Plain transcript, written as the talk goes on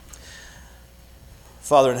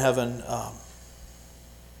Father in heaven,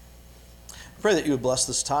 pray that you would bless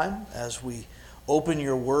this time as we open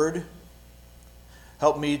your word.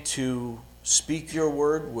 Help me to speak your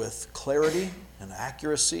word with clarity and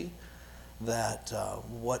accuracy, that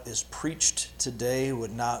what is preached today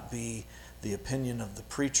would not be the opinion of the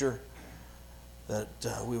preacher, that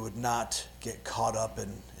we would not get caught up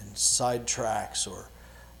in sidetracks or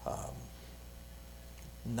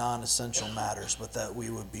non-essential matters, but that we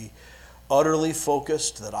would be utterly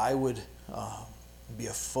focused, that I would be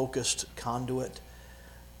a focused conduit,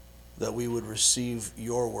 that we would receive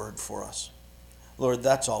your word for us. Lord,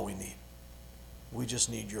 that's all we need. We just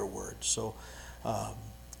need your word. So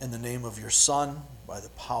in the name of your Son, by the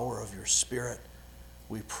power of your Spirit,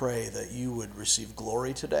 we pray that you would receive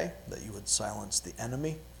glory today, that you would silence the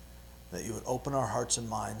enemy, that you would open our hearts and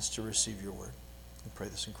minds to receive your word. We pray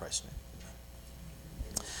this in Christ's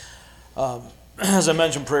name. As I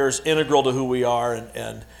mentioned, prayer is integral to who we are,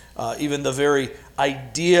 and even the very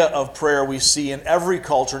idea of prayer we see in every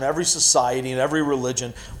culture, in every society, in every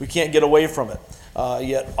religion. We can't get away from it.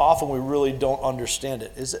 Yet often we really don't understand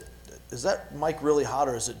it. Is that mic really hot,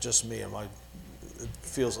 or is it just me? It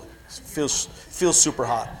feels super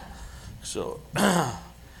hot. So I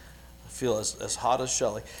feel as hot as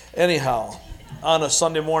Shelley. Anyhow, on a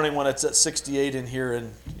Sunday morning when it's at 68 in here,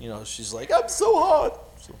 and she's like, "I'm so hot."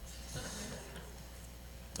 So,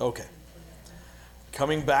 okay.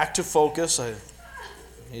 Coming back to focus, I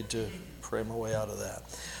need to pray my way out of that.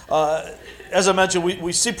 As I mentioned,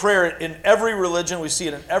 we see prayer in every religion. We see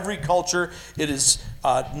it in every culture. It is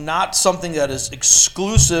not something that is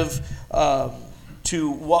exclusive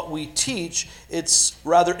to what we teach. It's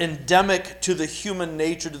rather endemic to the human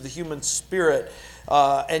nature, to the human spirit.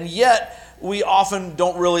 And yet, we often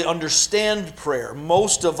don't really understand prayer.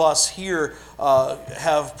 Most of us here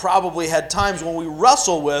have probably had times when we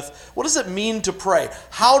wrestle with, what does it mean to pray?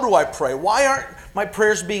 How do I pray? Why aren't my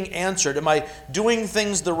prayers being answered? Am I doing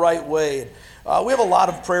things the right way? We have a lot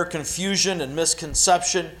of prayer confusion and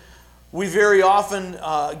misconception. We very often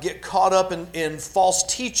get caught up in false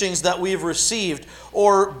teachings that we've received,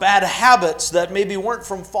 or bad habits that maybe weren't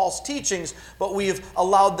from false teachings, but we've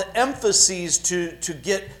allowed the emphases to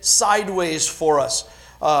get sideways for us.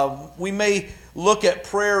 We may look at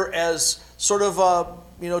prayer as sort of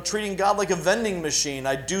treating God like a vending machine.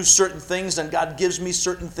 I do certain things and God gives me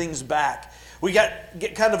certain things back. We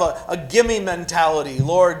get kind of a gimme mentality.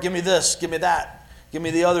 Lord, give me this, give me that, give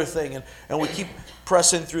me the other thing. And we keep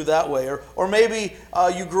pressing through that way. Or maybe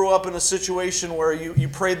you grew up in a situation where you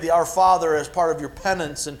prayed the Our Father as part of your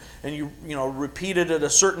penance, and you repeated it a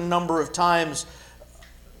certain number of times.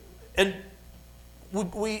 And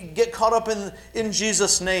we get caught up in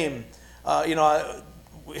Jesus' name.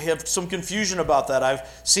 We have some confusion about that. I've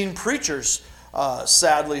seen preachers,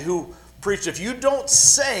 sadly, who preach, if you don't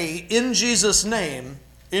say in Jesus' name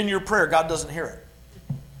in your prayer, God doesn't hear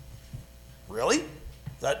it. Really?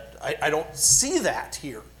 I don't see that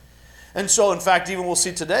here. And so, in fact, even we'll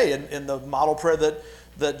see today in the model prayer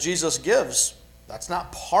that Jesus gives, that's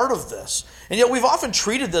not part of this. And yet we've often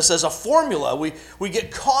treated this as a formula. We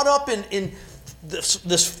get caught up in this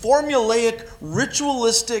formulaic,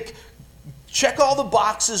 ritualistic, check all the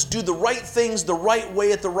boxes, do the right things the right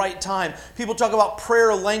way at the right time. People talk about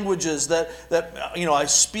prayer languages that I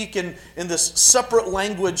speak in this separate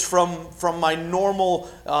language from my normal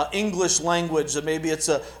English language. That maybe it's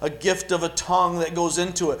a gift of a tongue that goes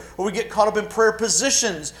into it. Or we get caught up in prayer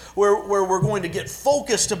positions where we're going to get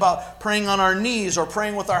focused about praying on our knees or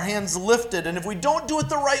praying with our hands lifted. And if we don't do it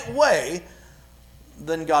the right way,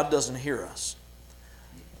 then God doesn't hear us.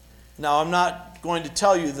 Now, I'm not going to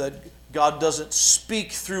tell you that God doesn't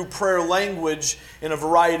speak through prayer language in a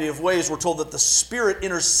variety of ways. We're told that the Spirit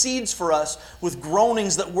intercedes for us with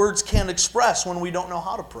groanings that words can't express when we don't know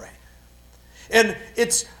how to pray. And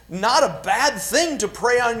it's not a bad thing to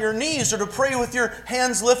pray on your knees or to pray with your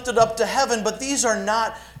hands lifted up to heaven, but these are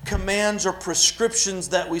not commands or prescriptions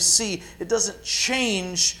that we see. It doesn't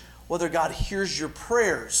change whether God hears your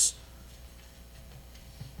prayers.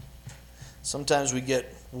 Sometimes we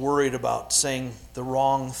get worried about saying the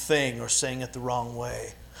wrong thing or saying it the wrong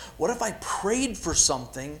way. What if I prayed for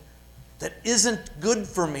something that isn't good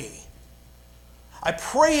for me? I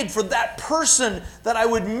prayed for that person that I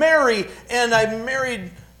would marry, and I married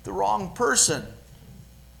the wrong person.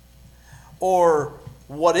 Or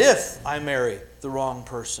what if I marry the wrong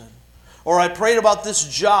person? Or I prayed about this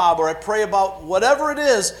job, or I pray about whatever it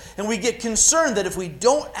is, and we get concerned that if we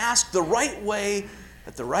don't ask the right way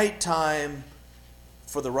at the right time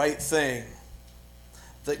for the right thing,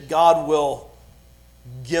 that God will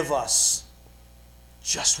give us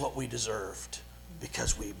just what we deserved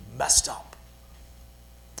because we messed up.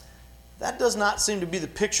 That does not seem to be the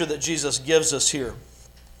picture that Jesus gives us here.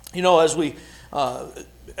 You know, as we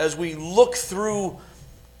look through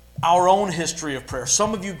our own history of prayer,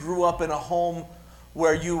 some of you grew up in a home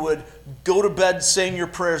where you would go to bed saying your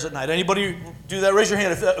prayers at night. Anybody do that? Raise your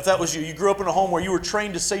hand if that was you. You grew up in a home where you were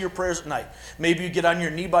trained to say your prayers at night. Maybe you get on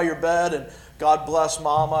your knee by your bed and God bless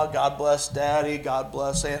Mama, God bless Daddy, God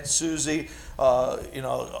bless Aunt Susie,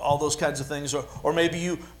 all those kinds of things. Or maybe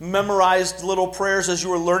you memorized little prayers as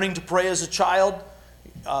you were learning to pray as a child.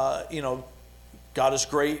 God is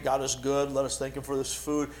great, God is good, let us thank Him for this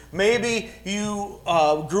food. Maybe you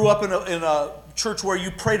grew up in a church where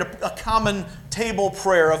you prayed a common table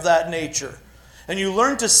prayer of that nature. And you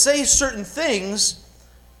learned to say certain things,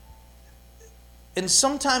 and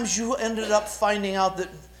sometimes you ended up finding out that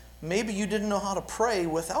maybe you didn't know how to pray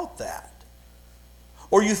without that.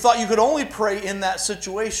 Or you thought you could only pray in that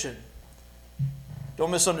situation.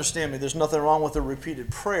 Don't misunderstand me. There's nothing wrong with a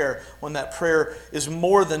repeated prayer when that prayer is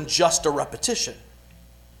more than just a repetition.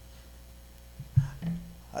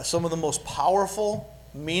 Some of the most powerful,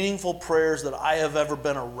 meaningful prayers that I have ever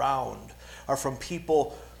been around are from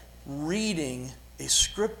people reading a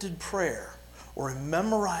scripted prayer or a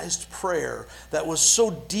memorized prayer that was so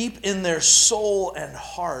deep in their soul and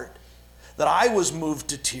heart that I was moved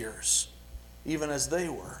to tears, even as they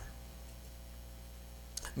were.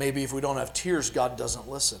 Maybe if we don't have tears, God doesn't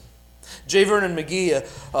listen. J. Vernon McGee,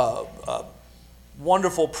 a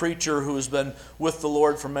wonderful preacher who has been with the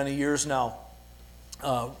Lord for many years now,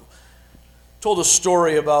 told a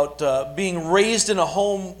story about being raised in a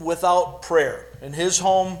home without prayer. In his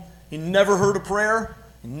home, he never heard a prayer,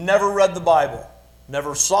 he never read the Bible,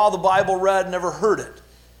 never saw the Bible read, never heard it.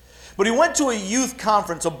 But he went to a youth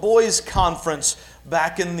conference, a boys' conference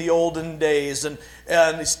back in the olden days, and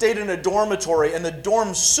he stayed in a dormitory, and the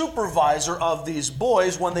dorm supervisor of these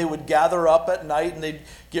boys, when they would gather up at night and they'd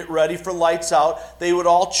get ready for lights out, they would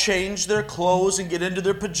all change their clothes and get into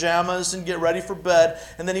their pajamas and get ready for bed,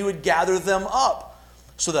 and then he would gather them up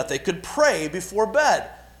so that they could pray before bed.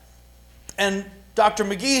 And Dr.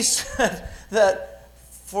 McGee said that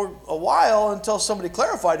for a while, until somebody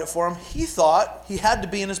clarified it for him, he thought he had to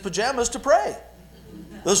be in his pajamas to pray.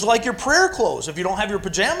 Those are like your prayer clothes. If you don't have your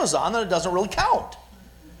pajamas on, then it doesn't really count.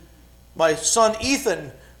 My son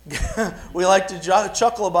Ethan, we like to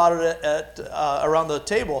chuckle about it around the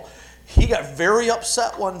table. He got very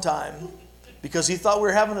upset one time because he thought we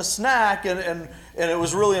were having a snack and it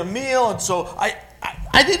was really a meal. And so I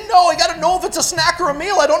didn't know. I got to know if it's a snack or a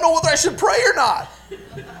meal. I don't know whether I should pray or not.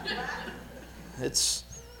 It's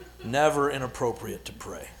never inappropriate to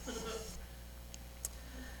pray.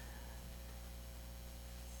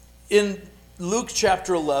 In Luke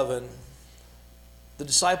chapter 11, the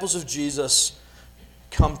disciples of Jesus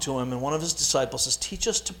come to him, and one of his disciples says, "Teach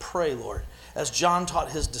us to pray, Lord," as John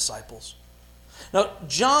taught his disciples. Now,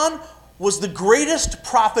 John was the greatest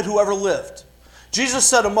prophet who ever lived. Jesus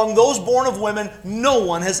said, among those born of women, no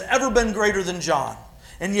one has ever been greater than John.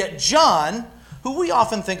 And yet John, who we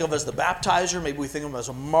often think of as the baptizer, maybe we think of him as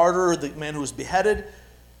a martyr, the man who was beheaded,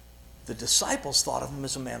 the disciples thought of him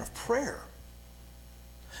as a man of prayer.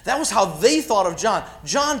 That was how they thought of John.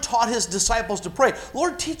 John taught his disciples to pray.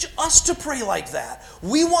 Lord, teach us to pray like that.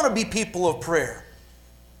 We want to be people of prayer.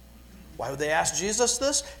 Why would they ask Jesus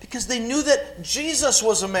this? Because they knew that Jesus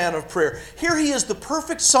was a man of prayer. Here he is, the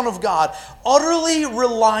perfect Son of God, utterly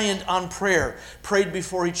reliant on prayer. Prayed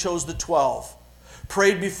before he chose the 12.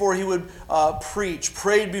 Prayed before he would preach.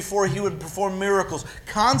 Prayed before he would perform miracles.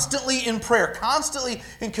 Constantly in prayer. Constantly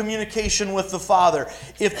in communication with the Father.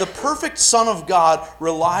 If the perfect Son of God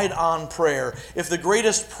relied on prayer, if the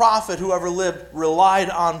greatest prophet who ever lived relied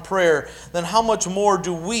on prayer, then how much more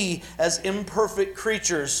do we as imperfect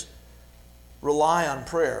creatures rely on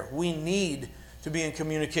prayer? We need to be in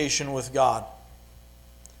communication with God.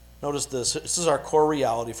 Notice this. This is our core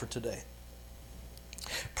reality for today.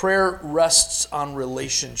 Prayer rests on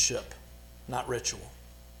relationship, not ritual.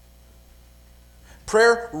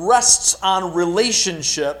 Prayer rests on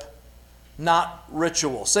relationship, not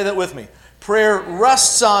ritual. Say that with me. Prayer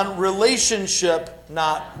rests on relationship,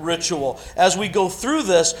 not ritual. As we go through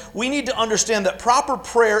this, we need to understand that proper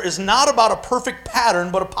prayer is not about a perfect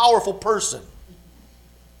pattern, but a powerful person.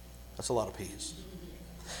 That's a lot of P's.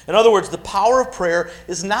 In other words, the power of prayer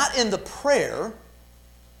is not in the prayer,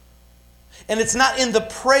 and it's not in the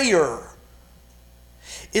prayer.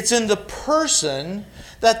 It's in the person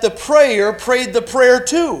that the prayer prayed the prayer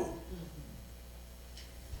to.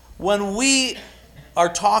 When we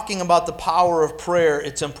are talking about the power of prayer,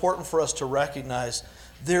 it's important for us to recognize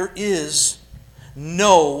there is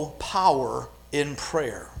no power in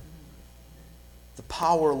prayer. The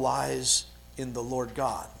power lies in the Lord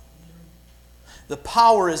God. The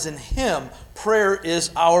power is in Him. Prayer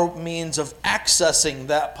is our means of accessing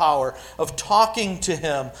that power, of talking to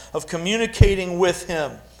Him, of communicating with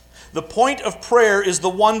Him. The point of prayer is the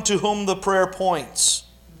one to whom the prayer points.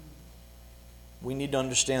 We need to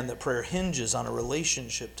understand that prayer hinges on a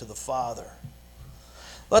relationship to the Father.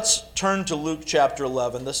 Let's turn to Luke chapter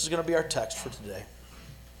 11. This is going to be our text for today.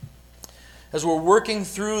 As we're working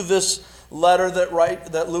through this letter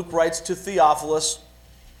that Luke writes to Theophilus,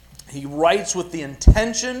 he writes with the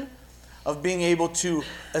intention of being able to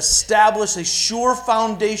establish a sure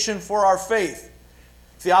foundation for our faith.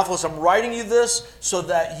 Theophilus, I'm writing you this so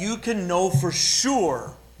that you can know for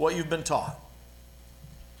sure what you've been taught.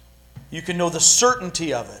 You can know the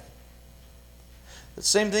certainty of it. The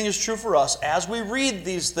same thing is true for us. As we read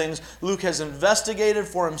these things, Luke has investigated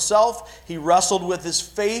for himself. He wrestled with his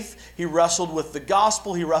faith. He wrestled with the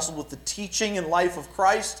gospel. He wrestled with the teaching and life of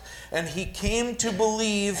Christ. And he came to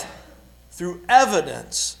believe through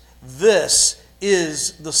evidence this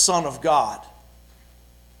is the Son of God.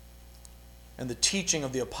 And the teaching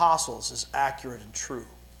of the apostles is accurate and true.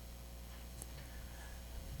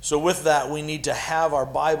 So with that, we need to have our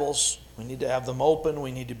Bibles. We need to have them open.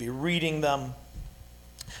 We need to be reading them.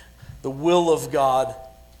 The will of God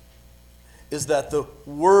is that the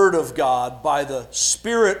Word of God, by the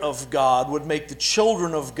Spirit of God, would make the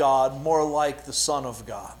children of God more like the Son of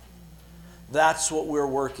God. That's what we're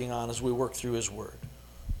working on as we work through His Word.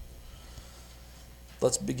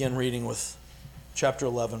 Let's begin reading with chapter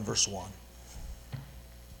 11, verse 1.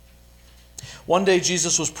 One day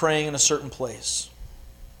Jesus was praying in a certain place.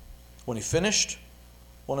 When he finished,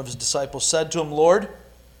 one of his disciples said to him, "Lord,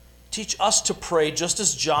 teach us to pray just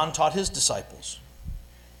as John taught his disciples."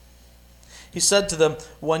 He said to them,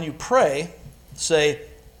 "When you pray, say,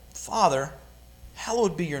 'Father,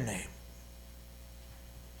 hallowed be your name.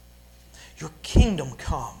 Your kingdom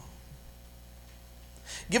come.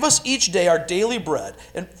 Give us each day our daily bread,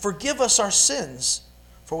 and forgive us our sins,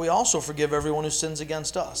 for we also forgive everyone who sins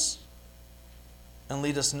against us. And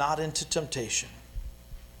lead us not into temptation.'"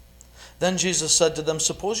 Then Jesus said to them,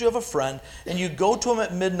 "Suppose you have a friend, and you go to him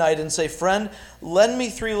at midnight and say, 'Friend, lend me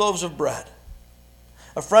 3 loaves of bread.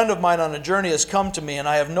 A friend of mine on a journey has come to me, and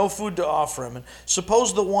I have no food to offer him.' And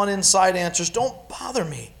suppose the one inside answers, 'Don't bother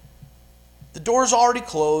me. The door's already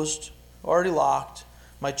closed, already locked.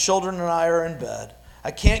 My children and I are in bed.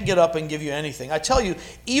 I can't get up and give you anything.' I tell you,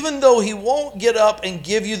 even though he won't get up and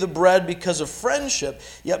give you the bread because of friendship,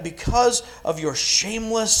 yet because of your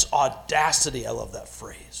shameless audacity," I love that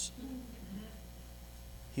phrase,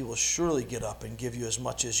 "he will surely get up and give you as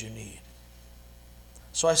much as you need.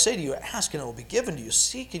 So I say to you, ask and it will be given to you.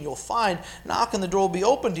 Seek and you'll find. Knock and the door will be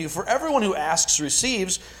opened to you. For everyone who asks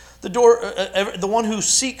receives. The one who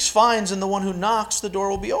seeks finds, and the one who knocks, the door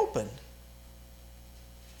will be opened.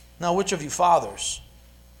 Now which of you fathers,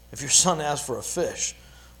 if your son asks for a fish,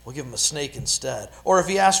 will give him a snake instead? Or if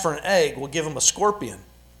he asks for an egg, will give him a scorpion?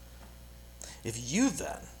 If you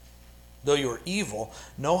then, though you are evil,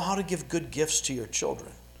 know how to give good gifts to your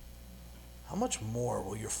children, how much more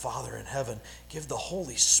will your Father in heaven give the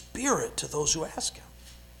Holy Spirit to those who ask him?"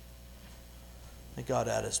 May God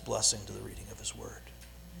add his blessing to the reading of his word.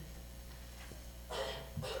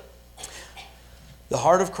 The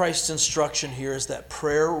heart of Christ's instruction here is that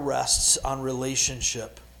prayer rests on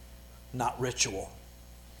relationship, not ritual.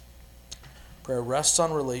 Prayer rests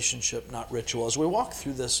on relationship, not ritual. As we walk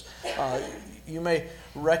through this, you may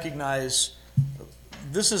recognize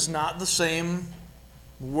this is not the same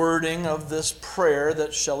wording of this prayer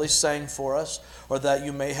that Shelley sang for us, or that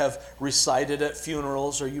you may have recited at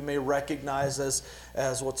funerals, or you may recognize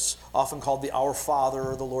as what's often called the Our Father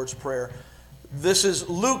or the Lord's Prayer. This is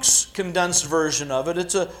Luke's condensed version of it.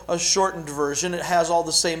 It's a shortened version. It has all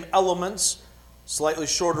the same elements, slightly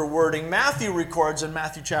shorter wording. Matthew records in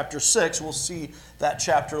Matthew chapter 6, we'll see that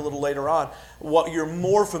chapter a little later on, what you're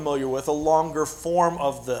more familiar with, a longer form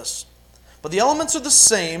of this. But the elements are the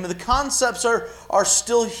same. The concepts are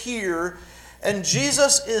still here. And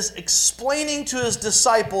Jesus is explaining to his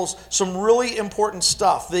disciples some really important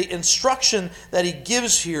stuff. The instruction that he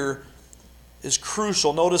gives here is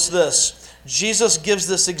crucial. Notice this. Jesus gives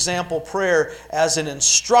this example prayer as an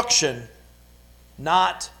instruction,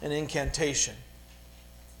 not an incantation.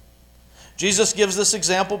 Jesus gives this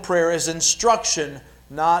example prayer as instruction,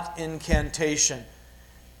 not incantation.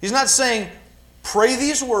 He's not saying, pray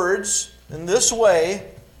these words in this way,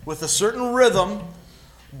 with a certain rhythm,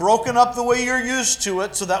 broken up the way you're used to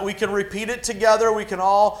it so that we can repeat it together. We can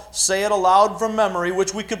all say it aloud from memory,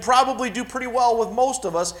 which we could probably do pretty well with most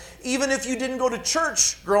of us. Even if you didn't go to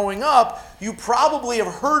church growing up, you probably have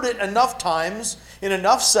heard it enough times, in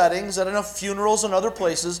enough settings, at enough funerals and other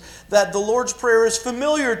places, that the Lord's Prayer is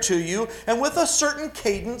familiar to you, and with a certain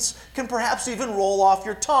cadence can perhaps even roll off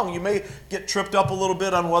your tongue. You may get tripped up a little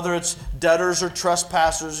bit on whether it's debtors or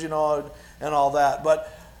trespassers, and all that.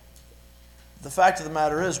 But the fact of the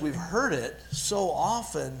matter is, we've heard it so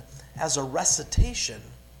often as a recitation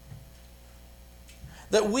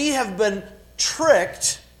that we have been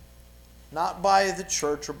tricked, not by the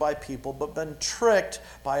church or by people, but been tricked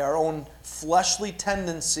by our own fleshly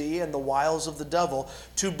tendency and the wiles of the devil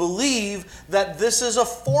to believe that this is a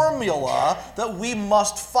formula that we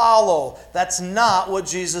must follow. That's not what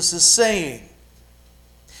Jesus is saying.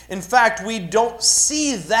 In fact, we don't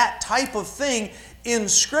see that type of thing in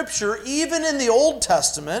Scripture, even in the Old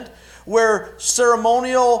Testament, where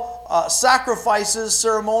ceremonial sacrifices,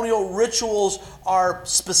 ceremonial rituals are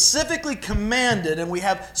specifically commanded and we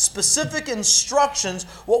have specific instructions.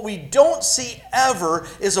 What we don't see ever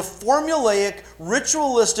is a formulaic,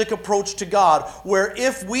 ritualistic approach to God, where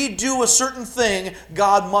if we do a certain thing,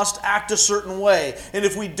 God must act a certain way. And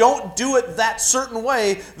if we don't do it that certain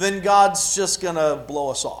way, then God's just going to blow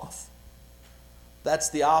us off. That's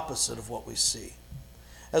the opposite of what we see.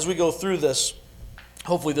 As we go through this,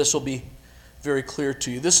 hopefully this will be very clear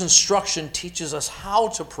to you. This instruction teaches us how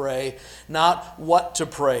to pray, not what to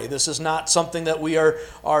pray. This is not something that we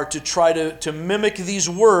are to try to mimic these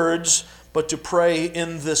words, but to pray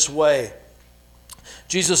in this way.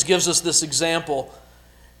 Jesus gives us this example,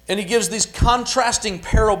 and he gives these contrasting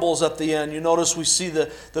parables at the end. You notice we see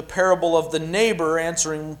the parable of the neighbor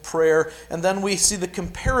answering prayer, and then we see the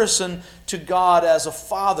comparison to God as a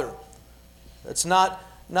father. It's not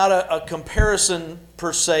a comparison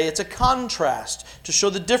per se, it's a contrast to show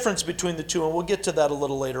the difference between the two, and we'll get to that a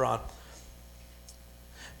little later on.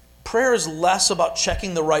 Prayer is less about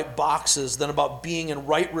checking the right boxes than about being in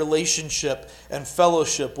right relationship and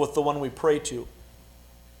fellowship with the one we pray to.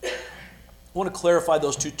 I want to clarify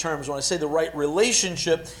those two terms. When I say the right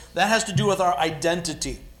relationship, that has to do with our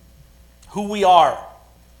identity, who we are.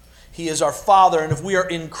 He is our Father, and if we are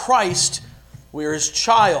in Christ, we are His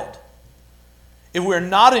child. If we're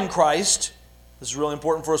not in Christ, this is really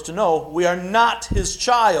important for us to know, we are not His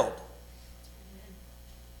child.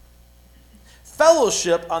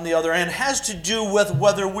 Fellowship, on the other hand, has to do with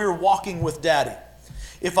whether we're walking with Daddy.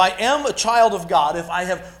 If I am a child of God, if I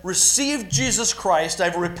have received Jesus Christ,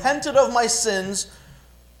 I've repented of my sins,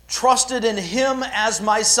 trusted in Him as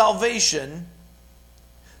my salvation,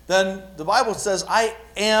 then the Bible says, I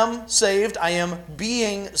am saved, I am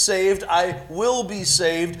being saved, I will be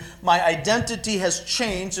saved. My identity has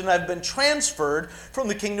changed, and I've been transferred from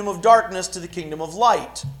the kingdom of darkness to the kingdom of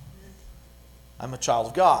light. I'm a child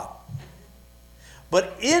of God.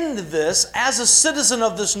 But in this, as a citizen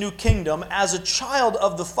of this new kingdom, as a child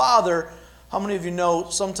of the Father, how many of you know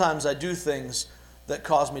sometimes I do things that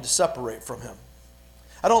cause me to separate from Him?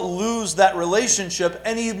 I don't lose that relationship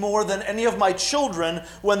any more than any of my children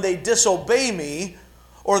when they disobey me,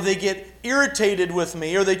 or they get irritated with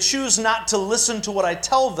me, or they choose not to listen to what I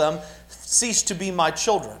tell them, cease to be my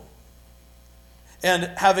children. And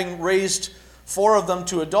having raised 4 of them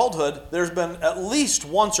to adulthood, there's been at least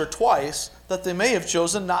once or twice that they may have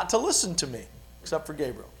chosen not to listen to me, except for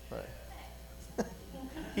Gabriel. Right?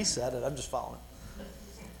 He said it, I'm just following.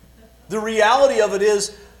 The reality of it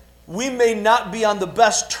is, we may not be on the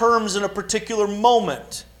best terms in a particular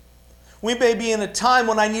moment. We may be in a time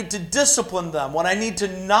when I need to discipline them, when I need to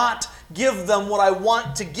not give them what I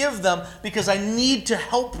want to give them because I need to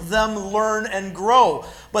help them learn and grow.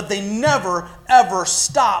 But they never, ever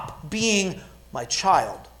stop being my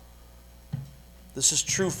child. This is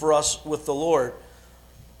true for us with the Lord.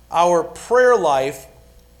 Our prayer life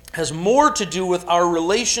has more to do with our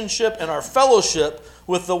relationship and our fellowship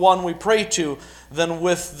with the one we pray to than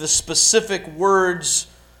with the specific words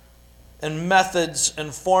and methods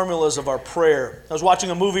and formulas of our prayer. I was watching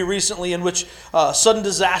a movie recently in which a sudden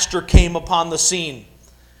disaster came upon the scene.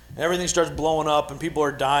 And everything starts blowing up and people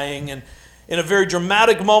are dying. And in a very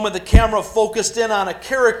dramatic moment, the camera focused in on a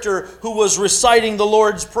character who was reciting the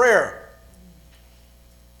Lord's Prayer.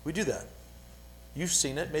 We do that. You've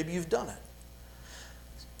seen it. Maybe you've done it.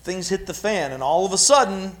 Things hit the fan, and all of a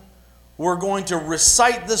sudden, we're going to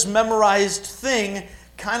recite this memorized thing,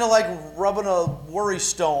 kind of like rubbing a worry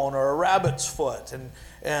stone or a rabbit's foot.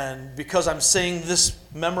 And because I'm saying this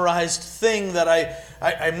memorized thing that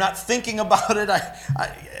I'm not thinking about it,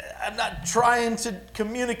 I'm not trying to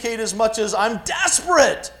communicate as much as I'm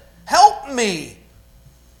desperate. Help me.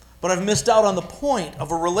 but I've missed out on the point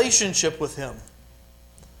of a relationship with Him.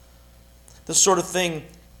 This sort of thing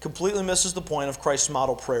completely misses the point of Christ's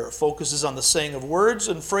model prayer. It focuses on the saying of words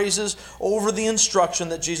and phrases over the instruction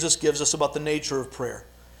that Jesus gives us about the nature of prayer.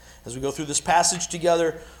 As we go through this passage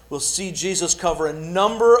together, we'll see Jesus cover a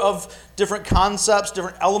number of different concepts,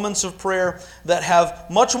 different elements of prayer that have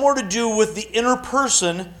much more to do with the inner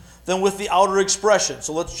person than with the outer expression.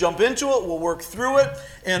 So let's jump into it. We'll work through it.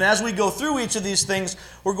 And as we go through each of these things,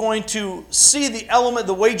 we're going to see the element,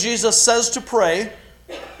 the way Jesus says to pray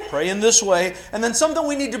in this way, and then something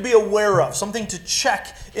we need to be aware of, something to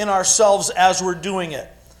check in ourselves as we're doing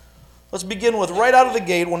it. Let's begin with right out of the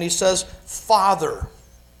gate when He says, Father.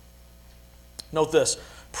 Note this.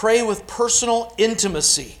 Pray with personal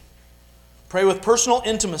intimacy. Pray with personal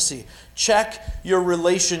intimacy. Check your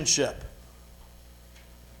relationship.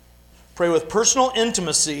 Pray with personal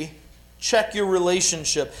intimacy. Check your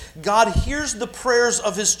relationship. God hears the prayers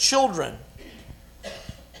of His children.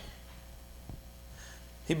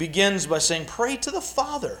 He begins by saying, pray to the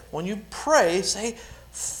Father. When you pray, say,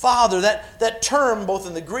 Father. That term, both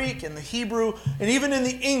in the Greek and the Hebrew, and even in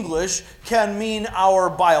the English, can mean our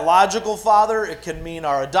biological father. It can mean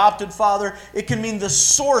our adopted father. It can mean the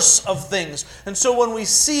source of things. And so when we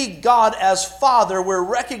see God as Father, we're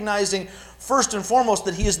recognizing first and foremost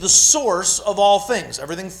that He is the source of all things.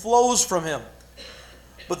 Everything flows from Him.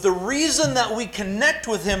 But the reason that we connect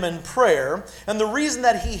with Him in prayer, and the reason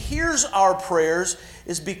that He hears our prayers,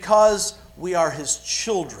 is because we are His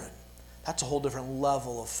children. That's a whole different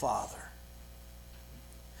level of Father.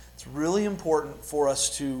 It's really important for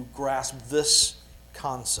us to grasp this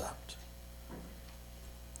concept.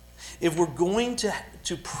 If we're going to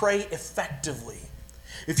pray effectively,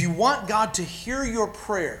 if you want God to hear your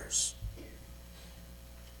prayers,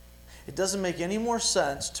 it doesn't make any more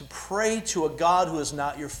sense to pray to a God who is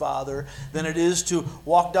not your Father than it is to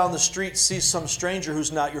walk down the street, see some stranger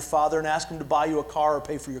who's not your Father, and ask him to buy you a car or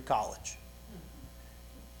pay for your college.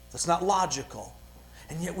 That's not logical.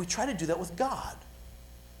 And yet we try to do that with God.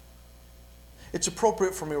 It's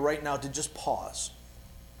appropriate for me right now to just pause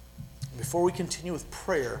before we continue with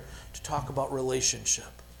prayer to talk about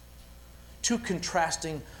relationship. Two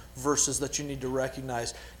contrasting verses that you need to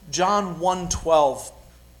recognize. John 1:12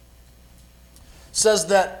 says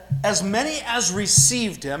that as many as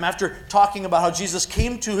received Him, after talking about how Jesus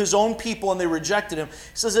came to His own people and they rejected Him, He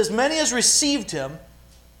says, as many as received Him,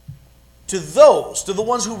 to the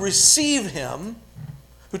ones who receive Him,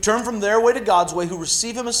 who turn from their way to God's way, who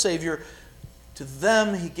receive Him as Savior, to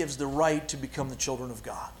them He gives the right to become the children of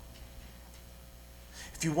God.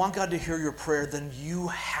 If you want God to hear your prayer, then you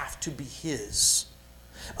have to be His.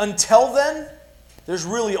 Until then, there's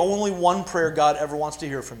really only one prayer God ever wants to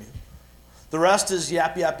hear from you. The rest is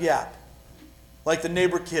yap, yap, yap. Like the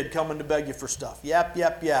neighbor kid coming to beg you for stuff. Yap,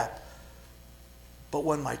 yap, yap. But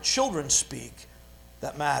when my children speak,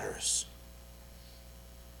 that matters.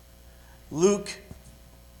 Luke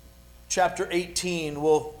chapter 18,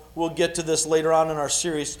 we'll get to this later on in our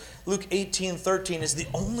series. Luke 18:13 is the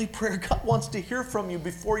only prayer God wants to hear from you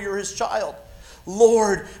before you're His child.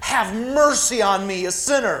 Lord, have mercy on me, a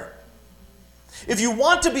sinner. If you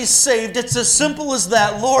want to be saved, it's as simple as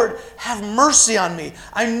that. Lord, have mercy on me.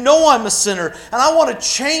 I know I'm a sinner, and I want to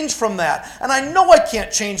change from that. And I know I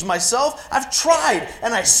can't change myself. I've tried,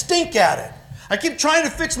 and I stink at it. I keep trying to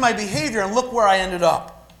fix my behavior, and look where I ended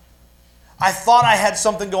up. I thought I had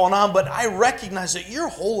something going on, but I recognize that you're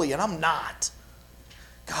holy, and I'm not.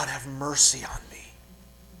 God, have mercy on me.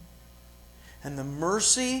 And the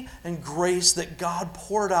mercy and grace that God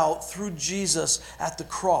poured out through Jesus at the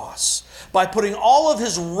cross, by putting all of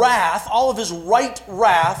His wrath, all of His right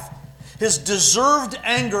wrath, His deserved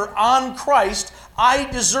anger on Christ. I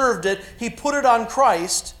deserved it. He put it on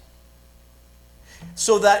Christ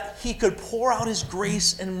so that He could pour out His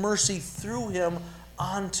grace and mercy through Him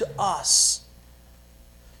onto us,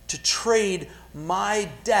 to trade my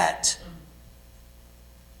debt,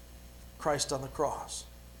 Christ on the cross,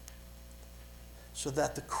 so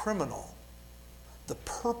that the criminal, the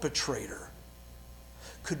perpetrator,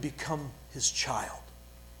 could become His child.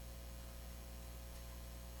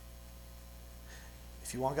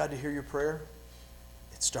 If you want God to hear your prayer,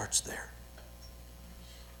 it starts there.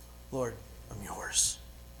 Lord, I'm yours.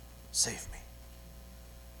 Save me.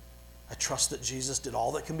 I trust that Jesus did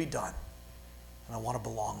all that can be done, and I want to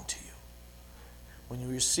belong to you. When you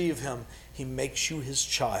receive Him, He makes you His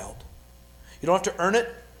child. You don't have to earn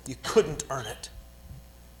it. You couldn't earn it.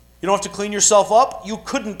 You don't have to clean yourself up. You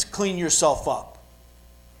couldn't clean yourself up.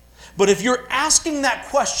 But if you're asking that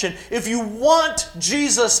question, if you want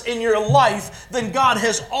Jesus in your life, then God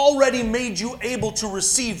has already made you able to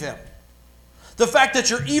receive Him. The fact that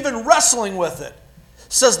you're even wrestling with it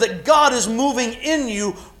says that God is moving in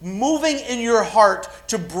you, moving in your heart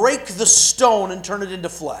to break the stone and turn it into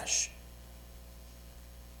flesh.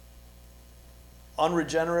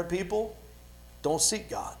 Unregenerate people don't seek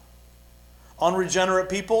God. Unregenerate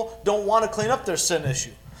people don't want to clean up their sin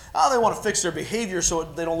issue. They want to fix their behavior so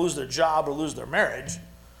they don't lose their job or lose their marriage.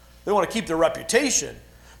 They want to keep their reputation.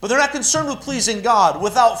 But they're not concerned with pleasing God.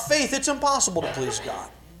 Without faith, it's impossible to please God.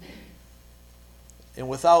 And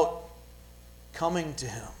without coming to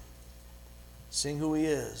Him, seeing who He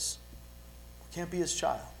is, we can't be His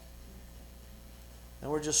child. And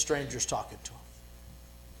we're just strangers talking to Him.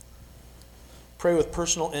 Pray with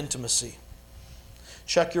personal intimacy.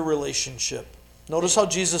 Check your relationship. Notice how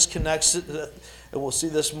Jesus connects it, and we'll see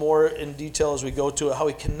this more in detail as we go to it, how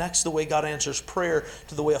He connects the way God answers prayer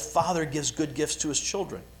to the way a father gives good gifts to his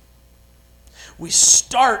children. We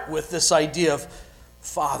start with this idea of,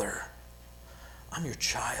 Father, I'm your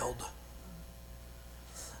child.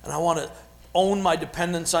 And I want to own my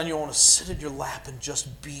dependence on you. I want to sit in your lap and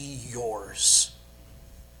just be yours.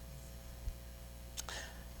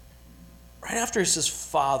 Right after he says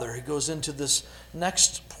Father, he goes into this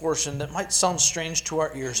next portion that might sound strange to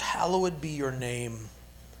our ears. Hallowed be your name.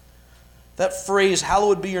 That phrase,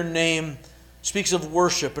 hallowed be your name, speaks of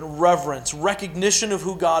worship and reverence, recognition of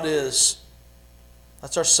who God is.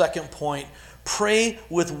 That's our second point. Pray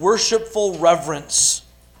with worshipful reverence.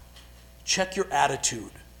 Check your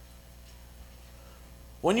attitude.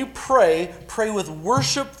 When you pray, pray with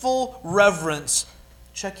worshipful reverence.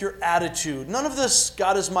 Check your attitude. None of this,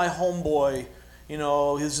 God is my homeboy. You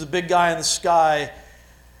know, he's the big guy in the sky.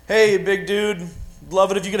 Hey, big dude,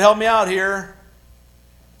 love it if you could help me out here.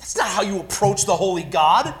 That's not how you approach the holy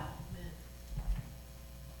God.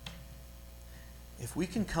 If we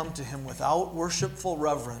can come to Him without worshipful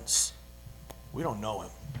reverence, we don't know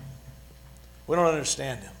Him. We don't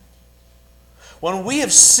understand Him. When we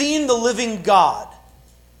have seen the living God,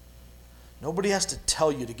 nobody has to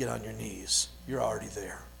tell you to get on your knees. You're already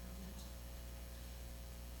there.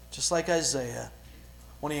 Just like Isaiah,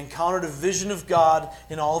 when he encountered a vision of God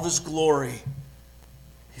in all of His glory,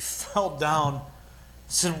 he fell down and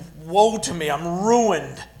said, woe to me, I'm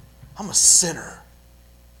ruined. I'm a sinner.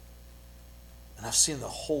 And I've seen the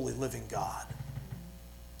holy living God.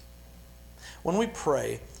 When we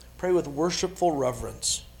pray, pray with worshipful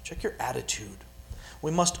reverence. Check your attitude. We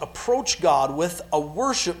must approach God with a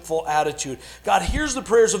worshipful attitude. God hears the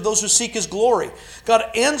prayers of those who seek His glory. God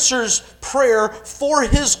answers prayer for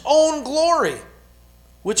His own glory,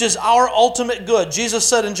 which is our ultimate good. Jesus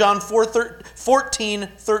said in John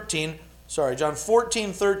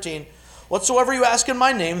 14:13, whatsoever you ask in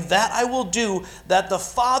my name, that I will do, that the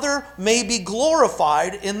Father may be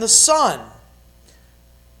glorified in the Son.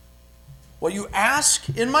 What you ask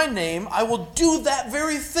in my name, I will do that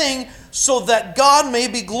very thing so that God may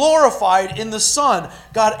be glorified in the Son.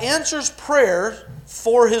 God answers prayer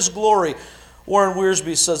for His glory. Warren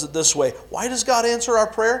Wiersbe says it this way. Why does God answer our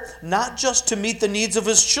prayer? Not just to meet the needs of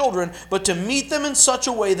His children, but to meet them in such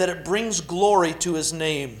a way that it brings glory to His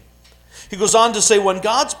name. He goes on to say, when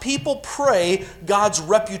God's people pray, God's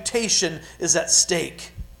reputation is at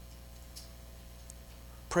stake.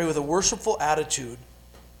 Pray with a worshipful attitude.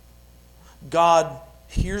 God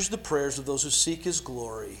hears the prayers of those who seek His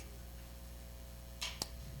glory.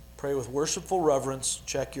 Pray with worshipful reverence.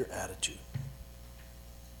 Check your attitude.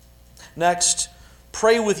 Next,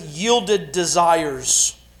 pray with yielded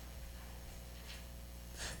desires.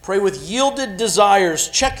 Pray with yielded desires.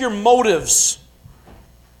 Check your motives.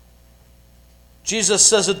 Jesus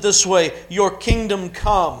says it this way, your kingdom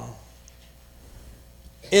come.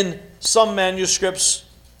 In some manuscripts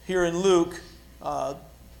here in Luke,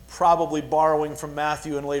 probably borrowing from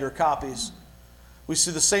Matthew and later copies, we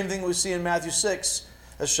see the same thing we see in Matthew 6.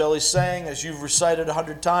 As Shelley's saying, as you've recited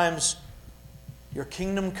 100 times, your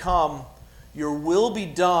kingdom come, your will be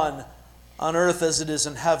done on earth as it is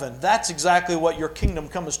in heaven. That's exactly what your kingdom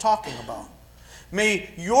come is talking about.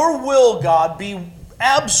 May your will, God, be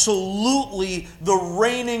absolutely the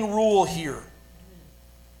reigning rule here.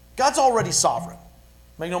 God's already sovereign.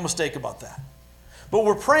 Make no mistake about that. But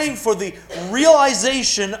we're praying for the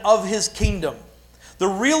realization of His kingdom, the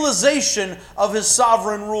realization of His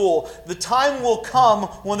sovereign rule. The time will come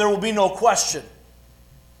when there will be no question.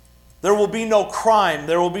 There will be no crime.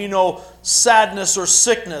 There will be no sadness or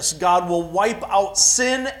sickness. God will wipe out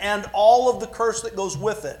sin and all of the curse that goes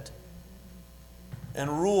with it and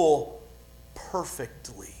rule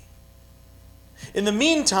perfectly. In the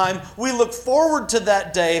meantime, we look forward to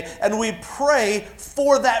that day and we pray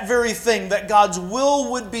for that very thing, that God's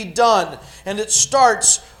will would be done. And it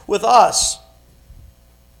starts with us.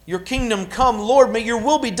 Your kingdom come, Lord, may your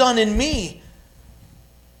will be done in me.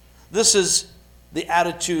 This is the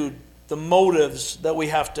attitude, the motives that we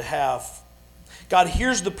have to have. God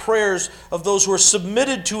hears the prayers of those who are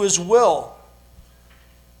submitted to his will.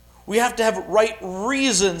 We have to have right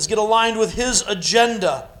reasons, get aligned with his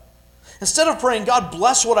agenda. Instead of praying, God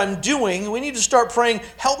bless what I'm doing, we need to start praying,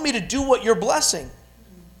 help me to do what you're blessing.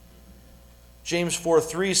 James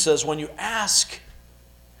 4:3 says, when you ask,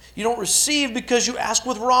 you don't receive because you ask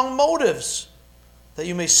with wrong motives, that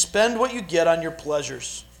you may spend what you get on your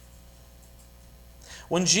pleasures.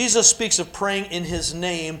 When Jesus speaks of praying in his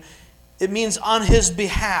name, it means on his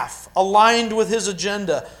behalf, aligned with his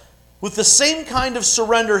agenda, with the same kind of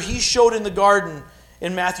surrender he showed in the garden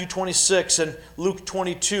in Matthew 26 and Luke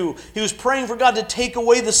 22. He was praying for God to take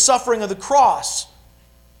away the suffering of the cross.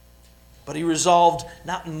 But he resolved,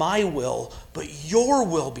 not my will, but your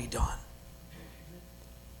will be done.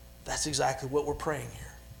 That's exactly what we're praying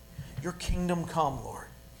here. Your kingdom come, Lord.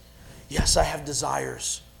 Yes, I have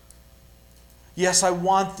desires. Yes, I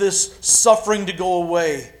want this suffering to go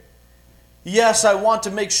away. Yes, I want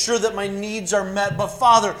to make sure that my needs are met. But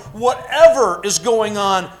Father, whatever is going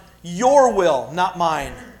on, your will, not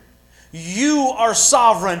mine. You are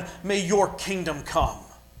sovereign. May your kingdom come.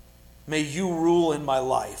 May you rule in my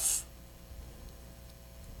life.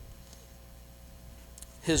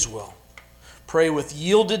 His will. Pray with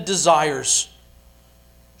yielded desires.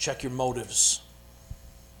 Check your motives.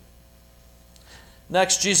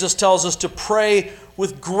 Next, Jesus tells us to pray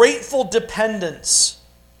with grateful dependence.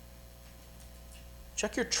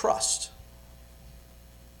 Check your trust.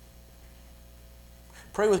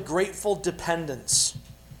 Pray with grateful dependence.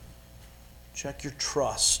 Check your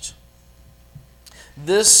trust.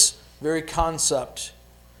 This very concept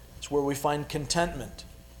is where we find contentment.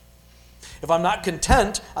 If I'm not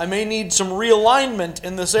content, I may need some realignment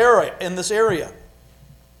in this area.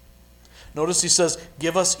 Notice he says,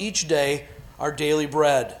 give us each day our daily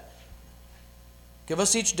bread. Give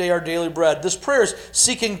us each day our daily bread. This prayer is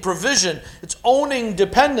seeking provision. It's owning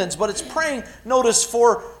dependence, but it's praying, notice,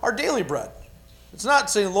 for our daily bread. It's not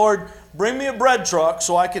saying, Lord, bring me a bread truck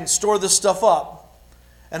so I can store this stuff up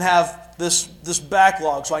and have this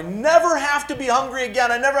backlog so I never have to be hungry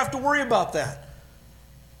again. I never have to worry about that.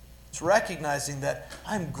 It's recognizing that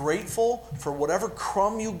I'm grateful for whatever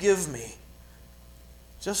crumb you give me.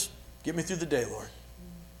 Just get me through the day, Lord.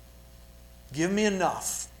 Give me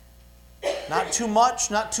enough. Not too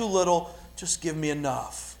much, not too little. Just give me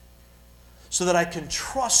enough so that I can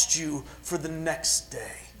trust you for the next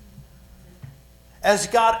day. As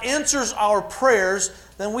God answers our prayers,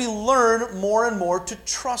 then we learn more and more to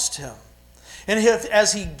trust him. And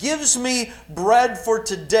as he gives me bread for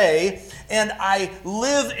today, and I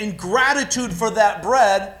live in gratitude for that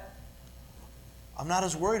bread, I'm not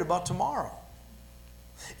as worried about tomorrow.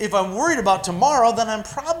 If I'm worried about tomorrow, then I'm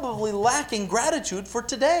probably lacking gratitude for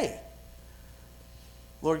today.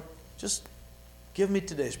 Lord, just give me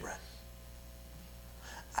today's bread.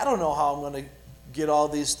 I don't know how I'm going to get all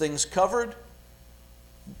these things covered,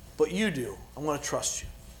 but you do. I'm going to trust you.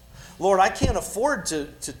 Lord, I can't afford to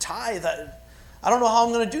tithe. I don't know how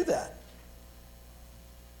I'm going to do that.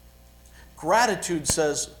 Gratitude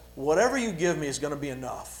says, whatever you give me is going to be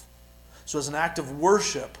enough. So as an act of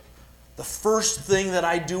worship, the first thing that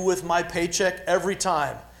I do with my paycheck every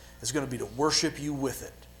time is going to be to worship you with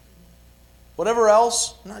it. Whatever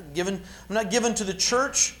else, I'm not given to the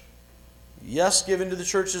church. Yes, giving to the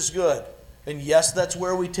church is good. And yes, that's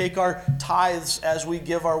where we take our tithes as we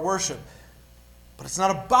give our worship. But it's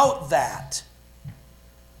not about that.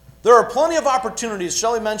 There are plenty of opportunities.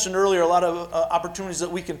 Shelley mentioned earlier a lot of opportunities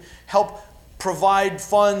that we can help provide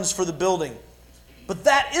funds for the building. But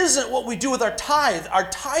that isn't what we do with our tithe. Our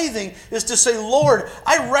tithing is to say, Lord,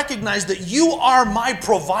 I recognize that you are my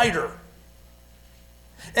provider.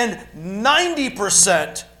 And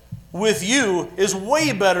 90% with you is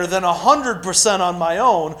way better than 100% on my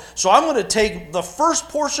own. So I'm going to take the first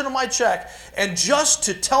portion of my check and just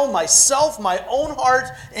to tell myself, my own heart,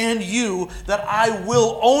 and you that I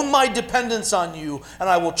will own my dependence on you and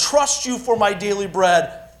I will trust you for my daily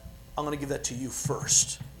bread. I'm going to give that to you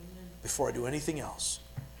first before I do anything else.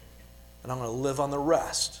 And I'm going to live on the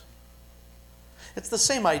rest. It's the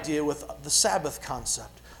same idea with the Sabbath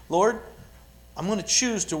concept. Lord, I'm going to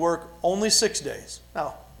choose to work only 6 days.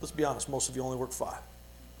 Now, let's be honest, most of you only work 5.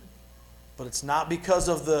 But it's not because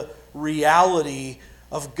of the reality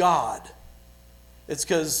of God. It's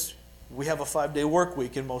because we have a 5-day work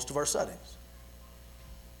week in most of our settings.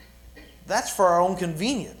 That's for our own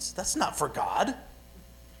convenience. That's not for God.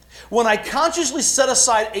 When I consciously set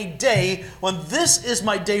aside a day when this is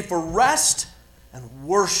my day for rest and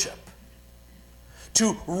worship,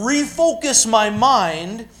 to refocus my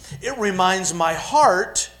mind. It reminds my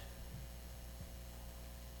heart,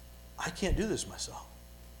 I can't do this myself,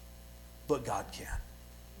 but God can.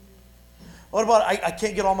 What about I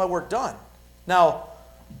can't get all my work done? Now,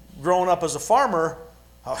 growing up as a farmer,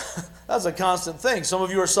 that's a constant thing. Some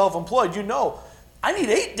of you are self-employed. You know, I need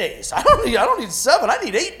 8 days. I don't need 7. I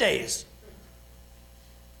need 8 days.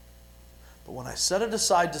 But when I set it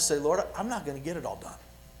aside to say, Lord, I'm not going to get it all done,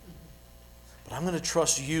 but I'm going to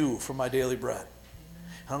trust you for my daily bread.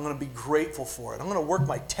 And I'm going to be grateful for it. I'm going to work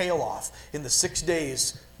my tail off in the 6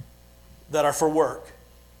 days that are for work.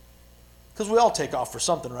 Because we all take off for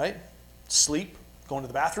something, right? Sleep, going to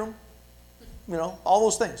the bathroom, all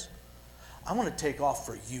those things. I'm going to take off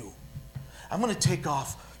for you. I'm going to take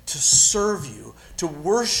off to serve you, to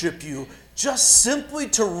worship you, just simply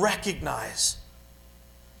to recognize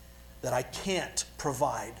that I can't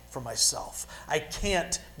provide for myself. I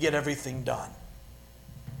can't get everything done.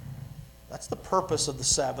 That's the purpose of the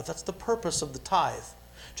Sabbath. That's the purpose of the tithe.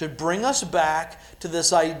 To bring us back to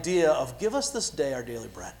this idea of give us this day our daily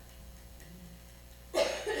bread.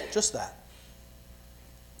 Just that.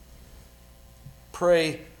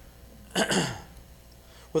 Pray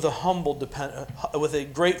with a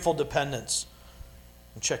grateful dependence,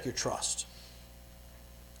 and check your trust.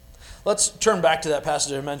 Let's turn back to that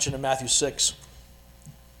passage I mentioned in Matthew 6.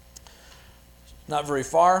 Not very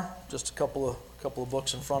far, just a couple of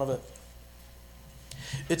books in front of it.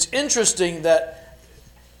 It's interesting that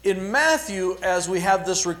in Matthew, as we have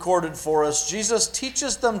this recorded for us, Jesus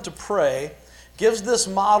teaches them to pray, gives this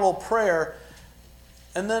model prayer,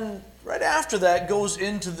 and then right after that goes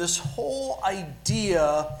into this whole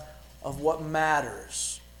idea of what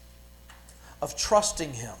matters, of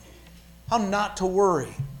trusting Him, how not to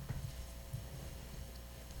worry.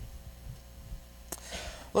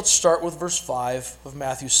 Let's start with verse 5 of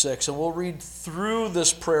Matthew 6, and we'll read through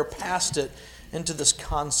this prayer past it into this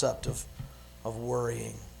concept of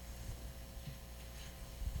worrying.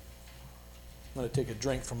 I'm going to take a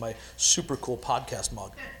drink from my super cool podcast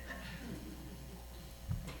mug.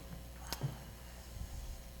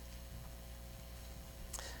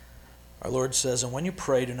 Our Lord says, "And when you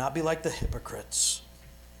pray, do not be like the hypocrites,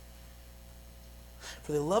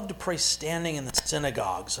 for they love to pray standing in the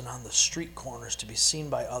synagogues and on the street corners to be seen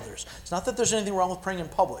by others." It's not that there's anything wrong with praying in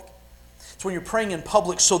public. It's when you're praying in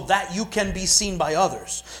public so that you can be seen by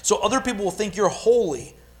others. So other people will think you're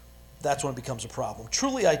holy. That's when it becomes a problem.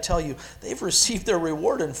 Truly, I tell you, they've received their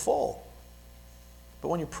reward in full. But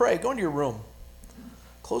when you pray, go into your room,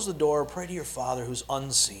 close the door, pray to your Father who's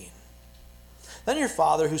unseen. Then your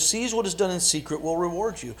Father who sees what is done in secret will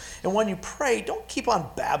reward you. And when you pray, don't keep on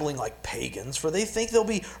babbling like pagans, for they think they'll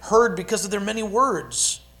be heard because of their many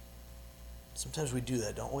words. Sometimes we do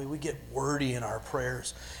that, don't we? We get wordy in our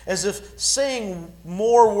prayers, as if saying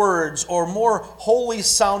more words or more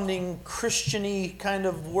holy-sounding, Christian-y kind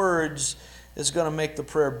of words is going to make the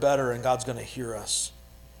prayer better and God's going to hear us.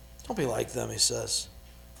 Don't be like them, he says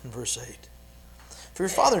in verse 8. For your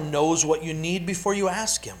Father knows what you need before you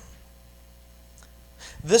ask Him.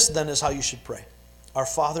 This then is how you should pray. Our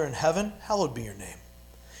Father in heaven, hallowed be your name.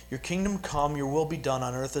 Your kingdom come, your will be done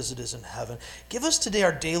on earth as it is in heaven. Give us today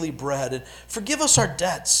our daily bread, and forgive us our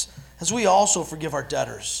debts, as we also forgive our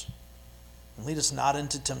debtors. And lead us not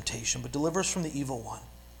into temptation, but deliver us from the evil one.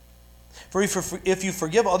 For if you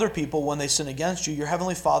forgive other people when they sin against you, your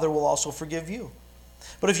heavenly Father will also forgive you.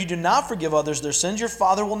 But if you do not forgive others their sins, your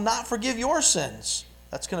Father will not forgive your sins.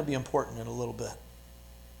 That's going to be important in a little bit.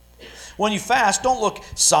 When you fast, don't look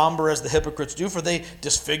somber as the hypocrites do, for they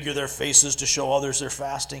disfigure their faces to show others they're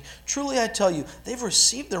fasting. Truly, I tell you, they've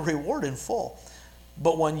received their reward in full.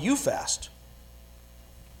 But when you fast,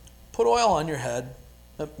 put oil on your head.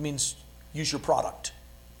 That means use your product.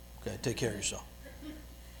 Okay, take care of yourself.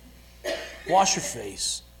 Wash your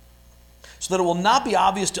face, so that it will not be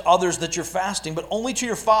obvious to others that you're fasting, but only to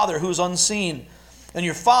your Father who is unseen. And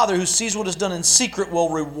your Father who sees what is done in secret will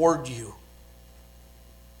reward you.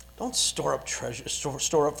 Don't store up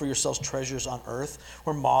for yourselves treasures on earth,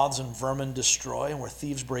 where moths and vermin destroy and where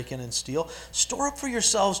thieves break in and steal. Store up for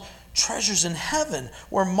yourselves treasures in heaven,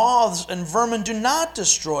 where moths and vermin do not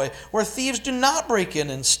destroy, where thieves do not break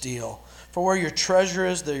in and steal. For where your treasure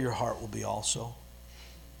is, there your heart will be also.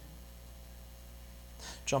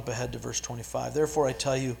 Jump ahead to verse 25. Therefore I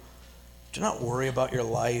tell you, do not worry about your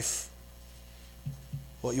life,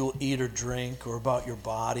 what you will eat or drink, or about your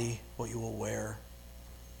body, what you will wear.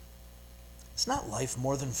 Is not life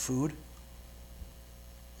more than food,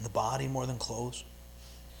 and the body more than clothes?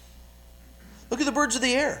 Look at the birds of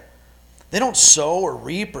the air. They don't sow or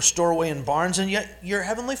reap or store away in barns, and yet your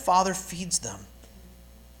heavenly Father feeds them.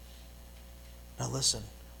 Now listen,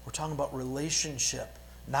 we're talking about relationship,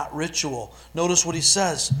 not ritual. Notice what he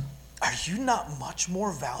says. Are you not much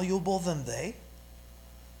more valuable than they?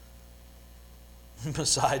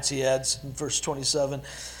 Besides, he adds in verse 27,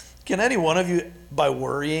 can any one of you, by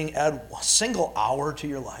worrying, add a single hour to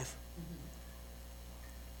your life?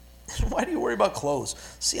 Why do you worry about clothes?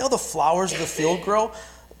 See how the flowers of the field grow?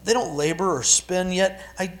 They don't labor or spin, yet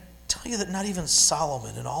I tell you that not even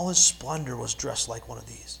Solomon in all his splendor was dressed like one of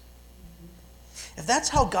these. If that's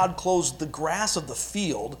how God clothes the grass of the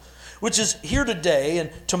field, which is here today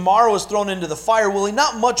and tomorrow is thrown into the fire, will he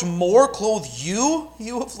not much more clothe you,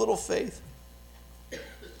 you of little faith?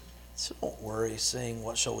 So don't worry, saying,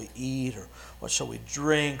 what shall we eat, or what shall we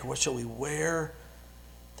drink, or what shall we wear?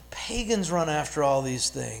 The pagans run after all these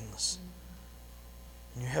things.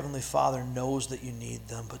 And your heavenly Father knows that you need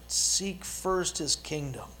them, but seek first his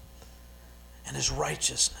kingdom and his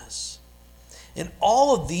righteousness. And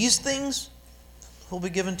all of these things will be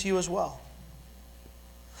given to you as well.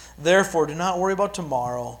 Therefore, do not worry about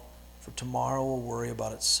tomorrow, for tomorrow will worry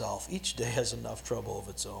about itself. Each day has enough trouble of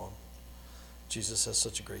its own. Jesus has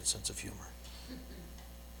such a great sense of humor.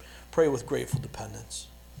 Pray with grateful dependence.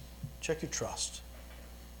 Check your trust.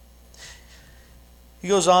 He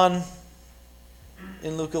goes on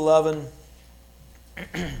in Luke 11,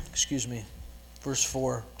 verse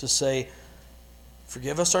 4, to say,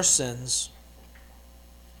 forgive us our sins,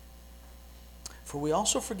 for we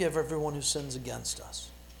also forgive everyone who sins against us.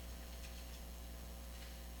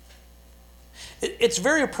 It's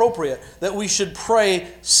very appropriate that we should pray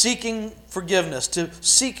seeking forgiveness, to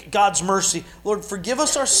seek God's mercy. Lord, forgive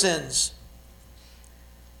us our sins.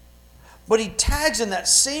 But he tags in that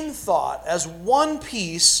same thought as one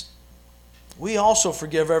piece, we also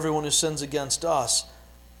forgive everyone who sins against us.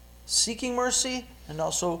 Seeking mercy and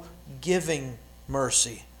also giving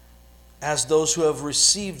mercy as those who have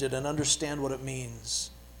received it and understand what it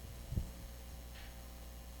means.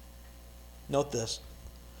 Note this.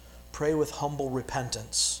 Pray with humble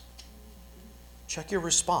repentance. Check your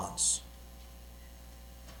response.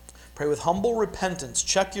 Pray with humble repentance.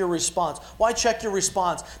 Check your response. Why check your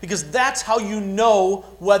response? Because that's how you know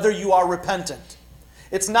whether you are repentant.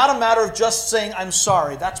 It's not a matter of just saying, I'm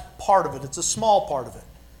sorry. That's part of it. It's a small part of it.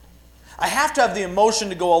 I have to have the emotion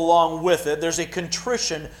to go along with it. There's a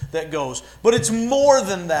contrition that goes. But it's more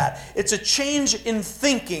than that. It's a change in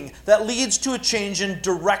thinking that leads to a change in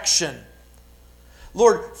direction.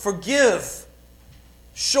 Lord, forgive,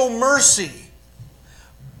 show mercy.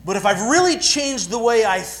 But if I've really changed the way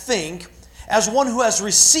I think, as one who has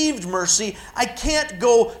received mercy, I can't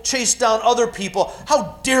go chase down other people.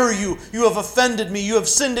 How dare you? You have offended me. You have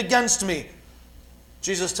sinned against me.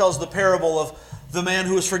 Jesus tells the parable of the man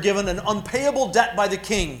who was forgiven an unpayable debt by the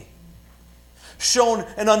king, shown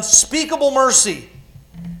an unspeakable mercy,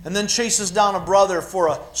 and then chases down a brother for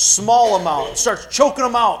a small amount, starts choking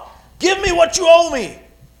him out. Give me what you owe me.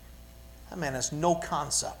 That man has no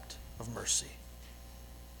concept of mercy.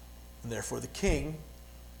 And therefore the king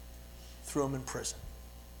threw him in prison.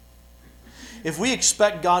 If we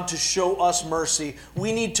expect God to show us mercy,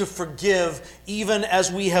 we need to forgive even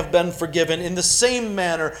as we have been forgiven. In the same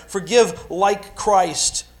manner, forgive like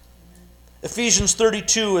Christ. Ephesians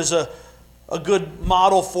 32 is a good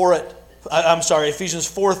model for it. Ephesians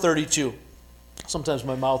 4:32. Sometimes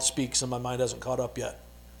my mouth speaks and my mind hasn't caught up yet.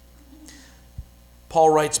 Paul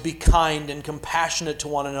writes, be kind and compassionate to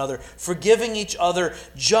one another, forgiving each other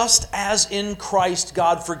just as in Christ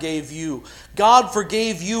God forgave you. God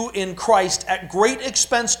forgave you in Christ at great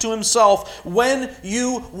expense to himself when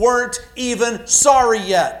you weren't even sorry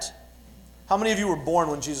yet. How many of you were born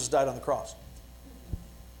when Jesus died on the cross?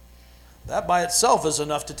 That by itself is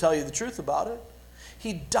enough to tell you the truth about it.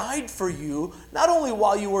 He died for you not only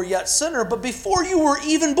while you were yet sinner, but before you were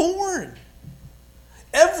even born.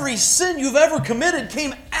 Every sin you've ever committed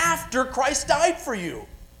came after Christ died for you.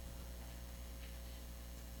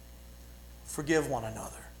 Forgive one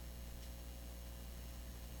another.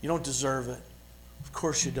 You don't deserve it. Of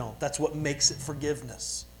course you don't. That's what makes it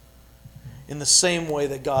forgiveness. In the same way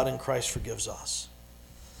that God in Christ forgives us.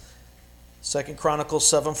 2 Chronicles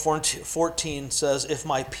 7:14 says, if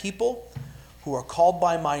my people who are called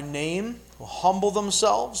by my name will humble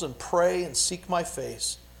themselves and pray and seek my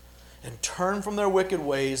face, and turn from their wicked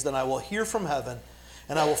ways, then I will hear from heaven,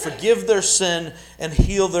 and I will forgive their sin and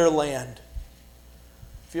heal their land.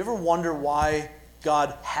 If you ever wonder why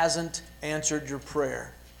God hasn't answered your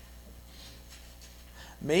prayer,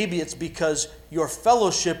 maybe it's because your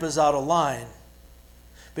fellowship is out of line,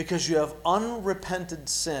 because you have unrepented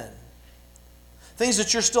sin. Things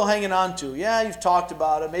that you're still hanging on to. Yeah, you've talked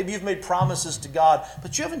about it. Maybe you've made promises to God,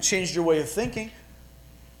 but you haven't changed your way of thinking.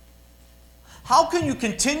 How can you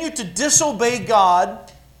continue to disobey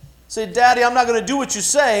God? Say, Daddy, I'm not going to do what you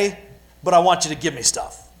say, but I want you to give me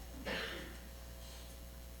stuff.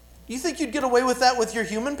 You think you'd get away with that with your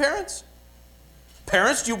human parents?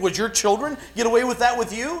 Parents, would your children get away with that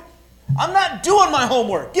with you? I'm not doing my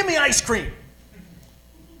homework. Give me ice cream.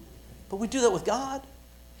 But we do that with God.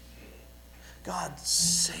 God,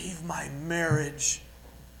 save my marriage.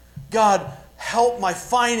 God, help my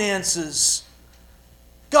finances.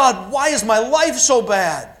 God, why is my life so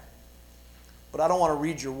bad? But I don't want to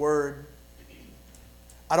read your word.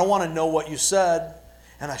 I don't want to know what you said,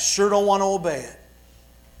 and I sure don't want to obey it.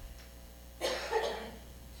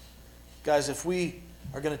 Guys, if we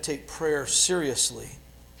are going to take prayer seriously,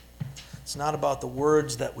 it's not about the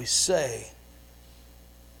words that we say.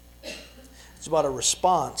 It's about a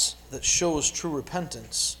response that shows true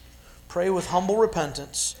repentance. Pray with humble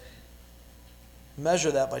repentance.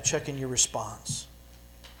 Measure that by checking your response.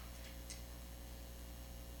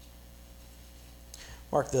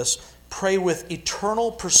 Mark this. Pray with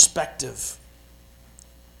eternal perspective.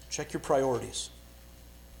 Check your priorities.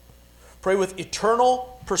 Pray with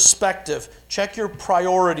eternal perspective. Check your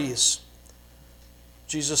priorities.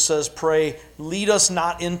 Jesus says, pray, lead us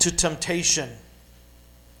not into temptation.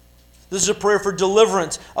 This is a prayer for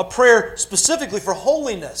deliverance, a prayer specifically for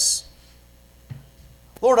holiness.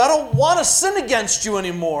 Lord, I don't want to sin against you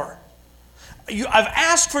anymore. I've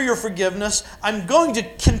asked for your forgiveness. I'm going to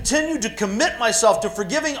continue to commit myself to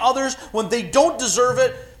forgiving others when they don't deserve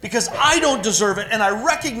it because I don't deserve it, and I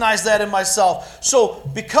recognize that in myself. So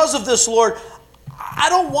because of this, Lord, I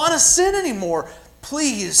don't want to sin anymore.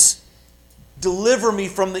 Please deliver me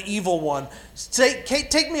from the evil one.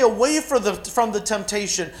 Take me away from the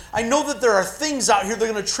temptation. I know that there are things out here that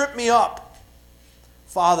are going to trip me up.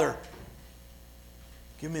 Father,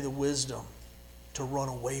 give me the wisdom to run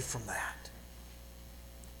away from that.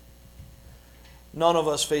 None of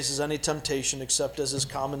us faces any temptation except as is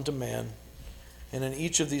common to man. And in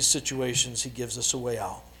each of these situations, he gives us a way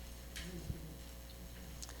out.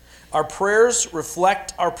 Our prayers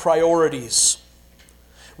reflect our priorities.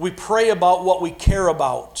 We pray about what we care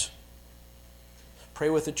about. Pray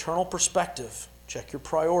with eternal perspective. Check your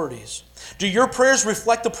priorities. Do your prayers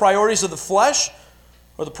reflect the priorities of the flesh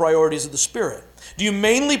or the priorities of the Spirit? Do you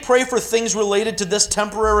mainly pray for things related to this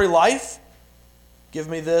temporary life? Give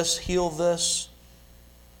me this, heal this.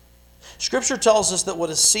 Scripture tells us that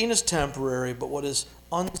what is seen is temporary, but what is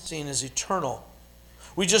unseen is eternal.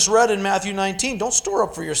 We just read in Matthew 19, don't store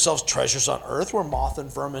up for yourselves treasures on earth where moth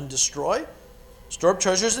and vermin destroy. Store up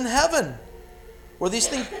treasures in heaven where these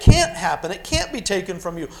things can't happen. It can't be taken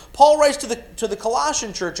from you. Paul writes to the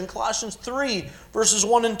Colossian church in Colossians 3, verses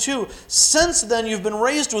 1 and 2, since then you've been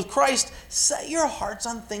raised with Christ, set your hearts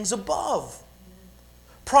on things above.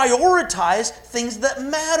 Prioritize things that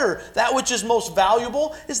matter. That which is most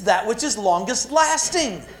valuable is that which is longest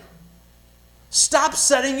lasting. Stop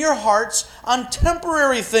setting your hearts on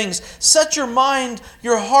temporary things. Set your mind,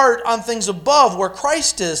 your heart on things above where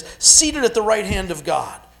Christ is, seated at the right hand of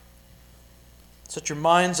God. Set your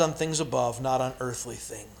minds on things above, not on earthly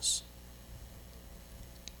things.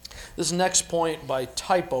 This next point by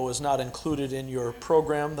typo is not included in your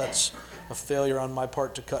program. That's a failure on my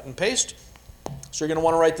part to cut and paste. So you're going to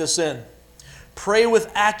want to write this in. Pray with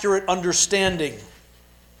accurate understanding.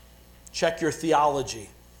 Check your theology.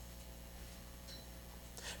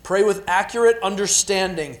 Pray with accurate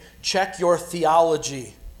understanding. Check your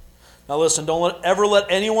theology. Now listen, don't ever let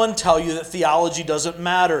anyone tell you that theology doesn't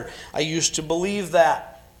matter. I used to believe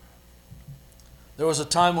that. There was a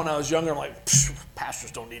time when I was younger, I'm like,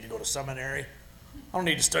 pastors don't need to go to seminary. I don't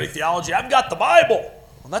need to study theology. I've got the Bible.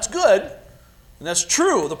 Well, that's good, and that's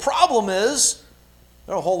true. The problem is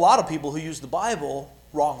there are a whole lot of people who use the Bible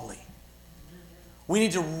wrongly. We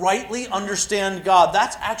need to rightly understand God.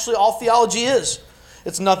 That's actually all theology is.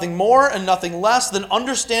 It's nothing more and nothing less than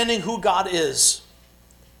understanding who God is.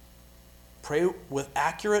 Pray with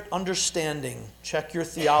accurate understanding. Check your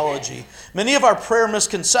theology. Many of our prayer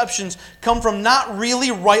misconceptions come from not really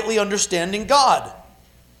rightly understanding God.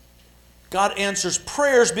 God answers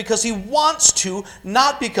prayers because He wants to,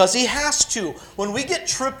 not because He has to. When we get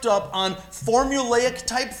tripped up on formulaic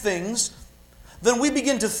type things, then we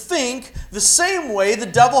begin to think the same way the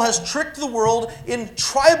devil has tricked the world in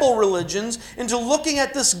tribal religions into looking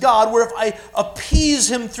at this God where if I appease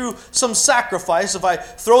Him through some sacrifice, if I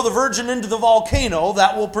throw the virgin into the volcano,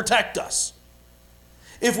 that will protect us.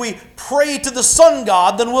 If we pray to the sun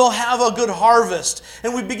god, then we'll have a good harvest.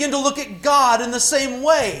 And we begin to look at God in the same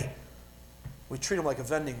way. We treat Him like a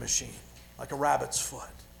vending machine, like a rabbit's foot.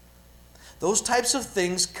 Those types of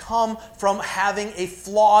things come from having a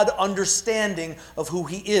flawed understanding of who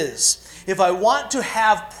He is. If I want to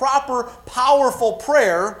have proper, powerful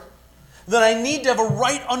prayer, then I need to have a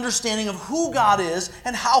right understanding of who God is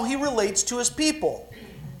and how He relates to His people.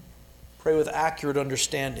 Pray with accurate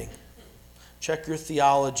understanding. Check your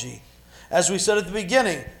theology. As we said at the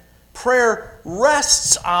beginning, prayer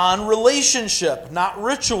rests on relationship, not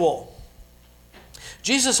ritual.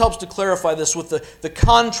 Jesus helps to clarify this with the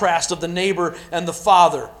contrast of the neighbor and the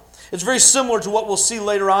father. It's very similar to what we'll see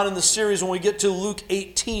later on in the series when we get to Luke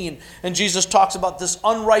 18, and Jesus talks about this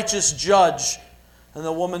unrighteous judge. And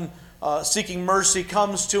the woman seeking mercy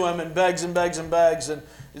comes to him and begs and begs and begs, and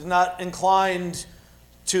is not inclined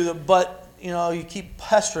to the, but, you keep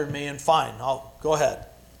pestering me, and fine, I'll go ahead.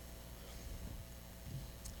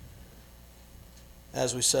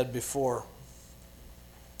 As we said before,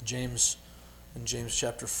 James in James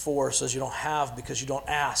chapter 4 says you don't have because you don't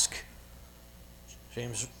ask.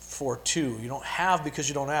 James 4:2, you don't have because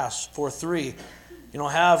you don't ask. 4:3, you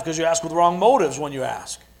don't have because you ask with wrong motives when you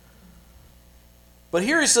ask. But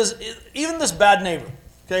here he says, even this bad neighbor,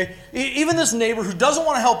 okay, even this neighbor who doesn't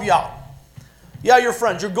want to help you out, yeah, your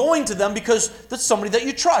friends, you're going to them because that's somebody that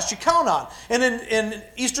you trust, you count on. And in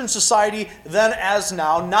Eastern society, then as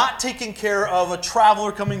now, not taking care of a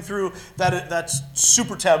traveler coming through, that's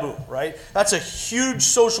super taboo, right? That's a huge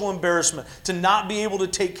social embarrassment to not be able to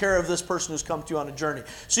take care of this person who's come to you on a journey.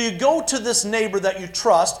 So you go to this neighbor that you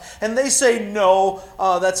trust, and they say, no,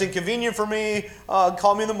 that's inconvenient for me,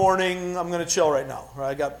 call me in the morning, I'm going to chill right now.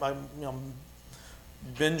 Right? I'm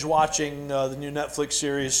binge watching the new Netflix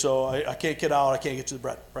series, so I can't get out, I can't get to the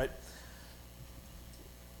bread, right?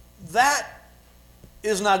 That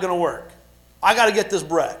is not going to work. I got to get this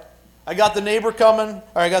bread. I got the neighbor coming,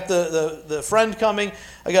 or I got the friend coming,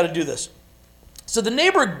 I got to do this. So the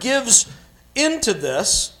neighbor gives into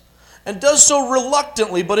this and does so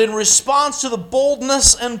reluctantly, but in response to the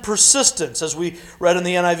boldness and persistence. As we read in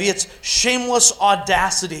the NIV, it's shameless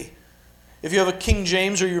audacity. If you have a King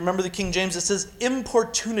James, or you remember the King James, it says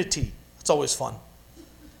importunity. It's always fun.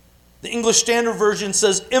 The English Standard Version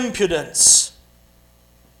says impudence.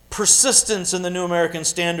 Persistence in the New American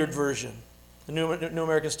Standard Version, the New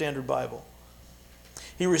American Standard Bible.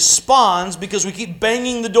 He responds because we keep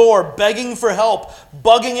banging the door, begging for help,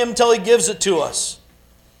 bugging Him till He gives it to us.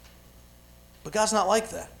 But God's not like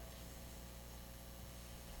that.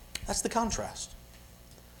 That's the contrast.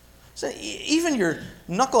 So even your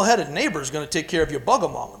knuckleheaded neighbor is going to take care of you, bug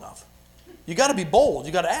them long enough. You got to be bold.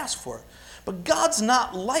 You got to ask for it. But God's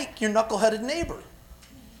not like your knuckleheaded neighbor.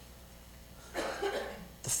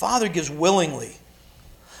 The Father gives willingly,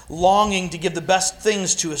 longing to give the best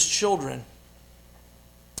things to His children.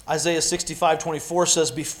 Isaiah 65:24 says,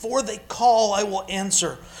 before they call, I will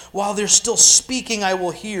answer. While they're still speaking, I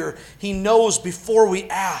will hear. He knows before we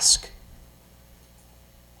ask.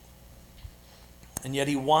 And yet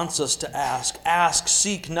He wants us to ask,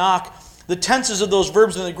 seek, knock. The tenses of those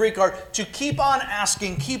verbs in the Greek are to keep on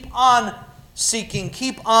asking, keep on seeking,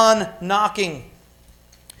 keep on knocking.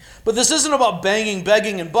 But this isn't about banging,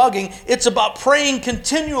 begging, and bugging. It's about praying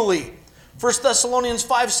continually. 1 Thessalonians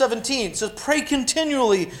 5:17 says, pray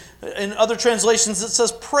continually. In other translations, it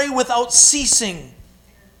says, pray without ceasing.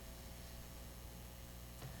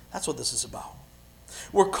 That's what this is about.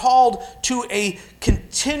 We're called to a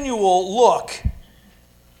continual look.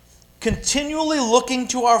 Continually looking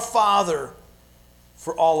to our Father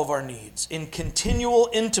for all of our needs, in continual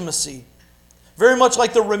intimacy. Very much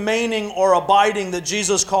like the remaining or abiding that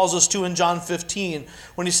Jesus calls us to in John 15,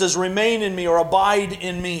 when He says, remain in me or abide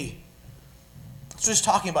in me. That's what He's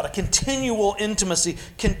talking about, a continual intimacy,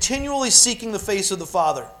 continually seeking the face of the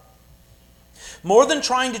Father. More than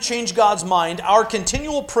trying to change God's mind, our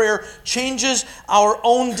continual prayer changes our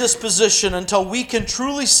own disposition until we can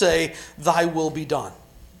truly say, thy will be done.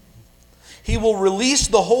 He will release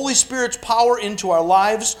the Holy Spirit's power into our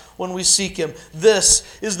lives when we seek Him. This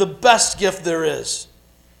is the best gift there is.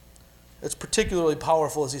 It's particularly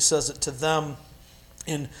powerful as He says it to them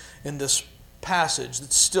in this passage.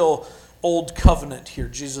 It's still Old Covenant here.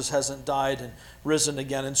 Jesus hasn't died and risen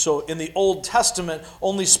again. And so in the Old Testament,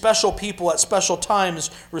 only special people at special times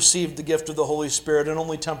received the gift of the Holy Spirit, and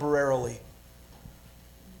only temporarily.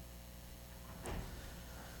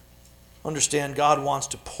 Understand, God wants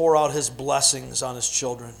to pour out His blessings on His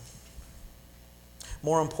children.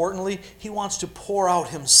 More importantly, He wants to pour out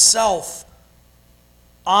Himself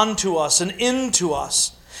onto us and into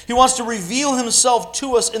us. He wants to reveal Himself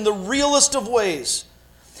to us in the realest of ways.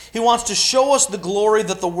 He wants to show us the glory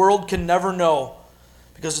that the world can never know,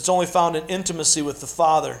 because it's only found in intimacy with the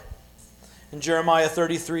Father. In Jeremiah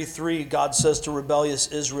 33:3, God says to rebellious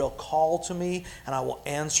Israel, "Call to me, and I will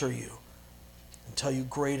answer you and tell you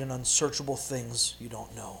great and unsearchable things you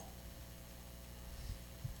don't know."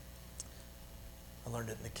 I learned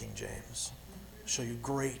it in the King James. "Show you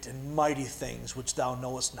great and mighty things which thou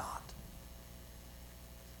knowest not."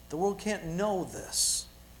 The world can't know this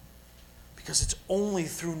because it's only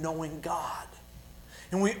through knowing God.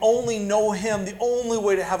 And we only know Him. The only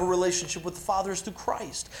way to have a relationship with the Father is through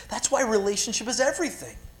Christ. That's why relationship is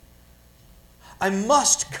everything. I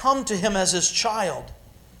must come to Him as His child.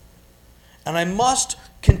 And I must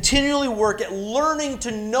continually work at learning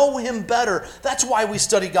to know Him better. That's why we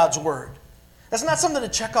study God's Word. That's not something to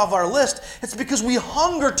check off our list. It's because we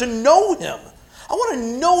hunger to know Him. I want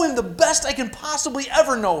to know Him the best I can possibly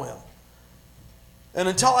ever know Him. And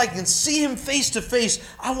until I can see Him face to face,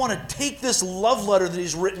 I want to take this love letter that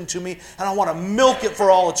He's written to me and I want to milk it for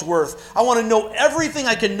all it's worth. I want to know everything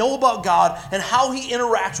I can know about God and how He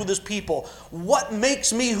interacts with His people. What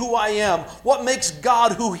makes me who I am? What makes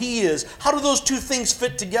God who He is? How do those two things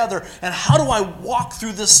fit together? And how do I walk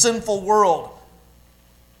through this sinful world?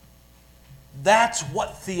 That's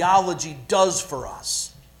what theology does for us.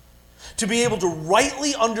 To be able to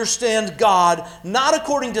rightly understand God, not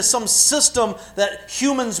according to some system that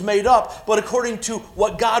humans made up, but according to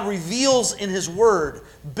what God reveals in His Word,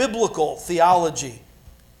 biblical theology.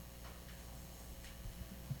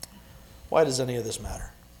 Why does any of this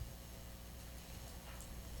matter?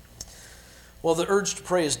 Well, the urge to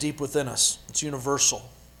pray is deep within us. It's universal.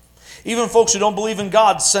 Even folks who don't believe in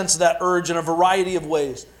God sense that urge in a variety of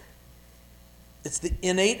ways. It's the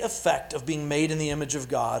innate effect of being made in the image of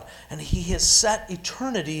God, and He has set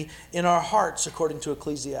eternity in our hearts, according to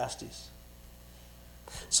Ecclesiastes.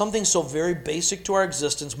 Something so very basic to our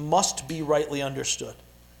existence must be rightly understood.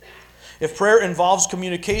 If prayer involves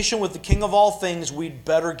communication with the King of all things, we'd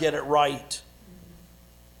better get it right.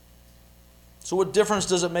 So what difference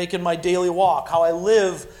does it make in my daily walk, how I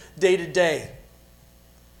live day to day?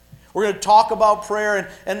 We're going to talk about prayer,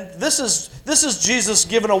 and this is Jesus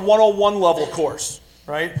giving a 101 level course,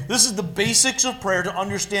 right? This is the basics of prayer to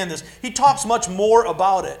understand this. He talks much more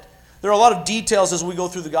about it. There are a lot of details as we go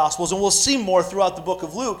through the Gospels, and we'll see more throughout the book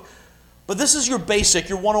of Luke. But this is your basic,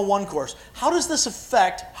 your 101 course. How does this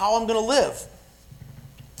affect how I'm going to live?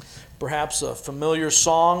 Perhaps a familiar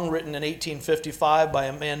song written in 1855 by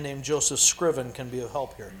a man named Joseph Scriven can be of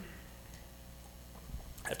help here.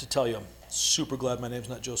 I have to tell you, I'm super glad my name's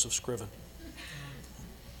not Joseph Scriven.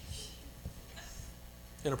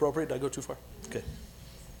 Inappropriate? Did I go too far? Okay.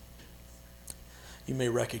 You may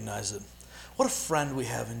recognize it. What a friend we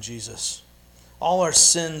have in Jesus. All our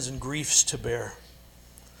sins and griefs to bear.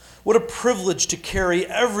 What a privilege to carry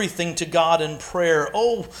everything to God in prayer.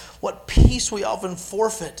 Oh, what peace we often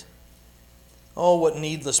forfeit. Oh, what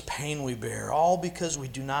needless pain we bear. All because we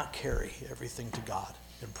do not carry everything to God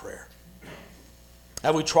in prayer.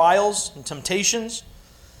 Have we trials and temptations?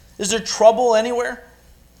 Is there trouble anywhere?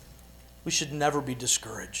 We should never be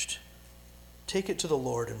discouraged. Take it to the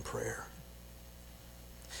Lord in prayer.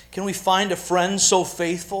 Can we find a friend so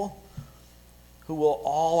faithful who will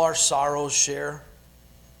all our sorrows share?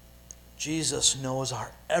 Jesus knows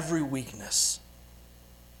our every weakness.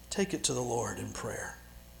 Take it to the Lord in prayer.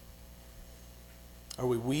 Are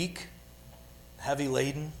we weak, heavy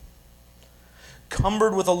laden,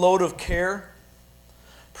 cumbered with a load of care?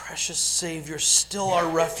 Precious Savior, still our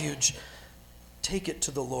refuge. Take it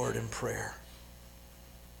to the Lord in prayer.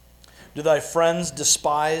 Do thy friends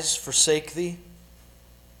despise, forsake thee?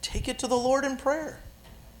 Take it to the Lord in prayer.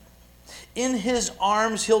 In His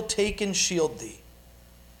arms He'll take and shield thee.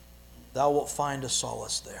 Thou wilt find a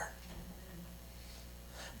solace there.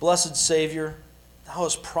 Blessed Savior, Thou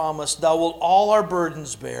hast promised, Thou wilt all our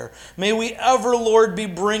burdens bear. May we ever, Lord, be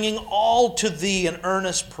bringing all to Thee in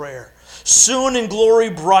earnest prayer. Soon in glory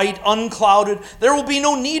bright, unclouded, there will be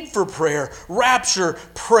no need for prayer. Rapture,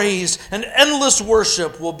 praise, and endless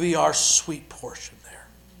worship will be our sweet portion there.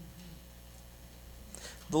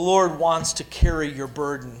 The Lord wants to carry your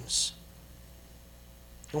burdens.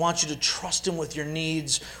 He wants you to trust Him with your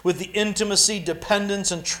needs, with the intimacy,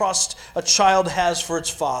 dependence, and trust a child has for its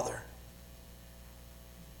father.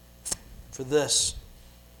 For this,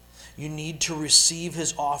 you need to receive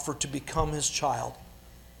His offer to become His child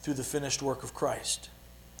through the finished work of Christ.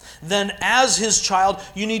 Then, as His child,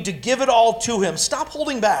 you need to give it all to Him. Stop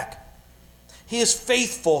holding back. He is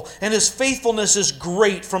faithful, and His faithfulness is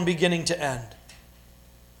great from beginning to end.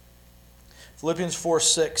 Philippians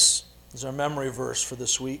 4:6 is our memory verse for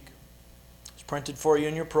this week. It's printed for you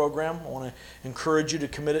in your program. I want to encourage you to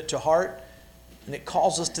commit it to heart. And it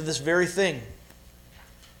calls us to this very thing.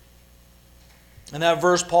 In that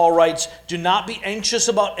verse, Paul writes, "Do not be anxious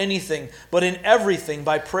about anything, but in everything,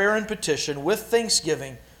 by prayer and petition, with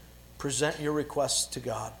thanksgiving, present your requests to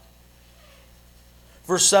God."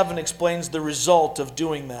 Verse 7 explains the result of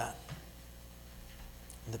doing that.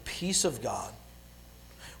 The peace of God,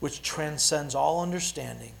 which transcends all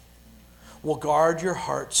understanding, will guard your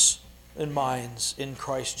hearts and minds in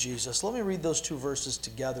Christ Jesus. Let me read those two verses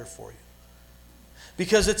together for you.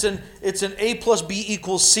 Because it's an A plus B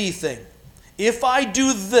equals C thing. If I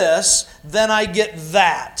do this, then I get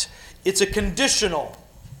that. It's a conditional.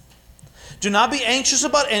 Do not be anxious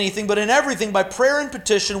about anything, but in everything, by prayer and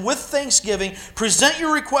petition, with thanksgiving, present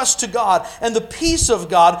your requests to God, and the peace of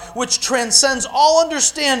God, which transcends all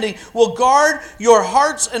understanding, will guard your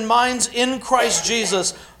hearts and minds in Christ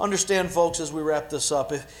Jesus. Understand, folks, as we wrap this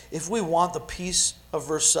up, if we want the peace of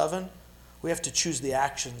verse 7, we have to choose the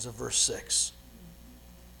actions of verse 6.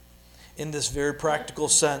 In this very practical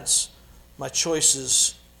sense, my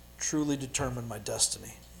choices truly determine my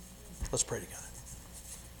destiny. Let's pray together.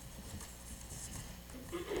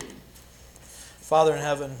 Father in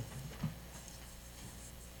heaven,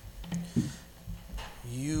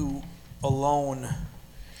 you alone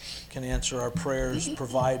can answer our prayers,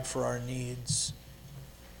 provide for our needs,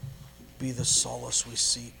 be the solace we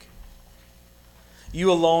seek.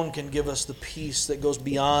 You alone can give us the peace that goes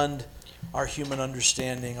beyond our human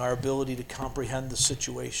understanding, our ability to comprehend the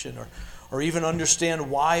situation, or even understand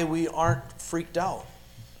why we aren't freaked out.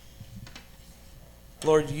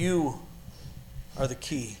 Lord, you are the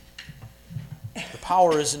key. The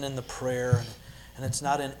power isn't in the prayer, and it's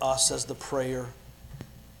not in us as the prayer.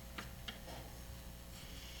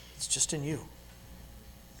 It's just in you.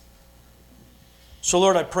 So,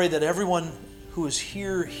 Lord, I pray that everyone who is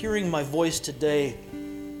here hearing my voice today,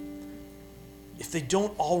 if they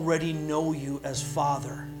don't already know you as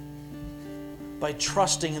Father, by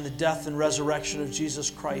trusting in the death and resurrection of Jesus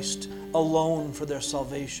Christ alone for their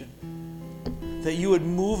salvation, that you would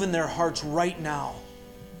move in their hearts right now,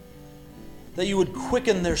 that you would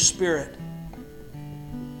quicken their spirit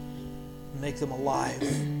and make them alive,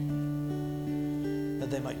 that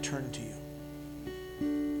they might turn to you.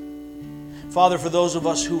 Father, for those of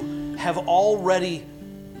us who have already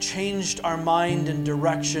changed our mind and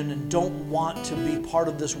direction and don't want to be part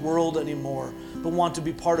of this world anymore, but want to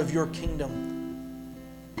be part of your kingdom,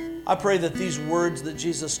 I pray that these words that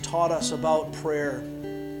Jesus taught us about prayer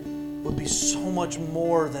would be so much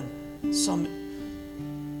more than some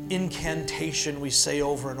incantation we say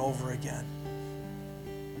over and over again,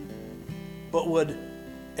 but would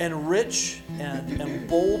enrich and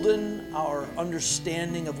embolden our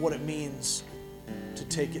understanding of what it means to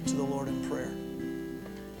take it to the Lord in prayer.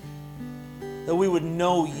 That we would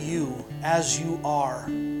know you as you are,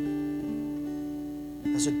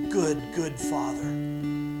 as a good, good Father.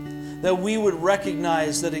 That we would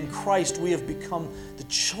recognize that in Christ we have become the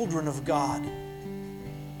children of God.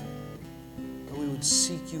 We would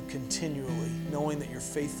seek you continually, knowing that your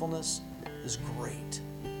faithfulness is great.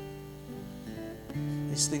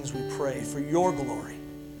 These things we pray for your glory.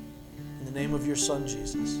 In the name of your Son,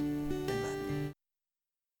 Jesus.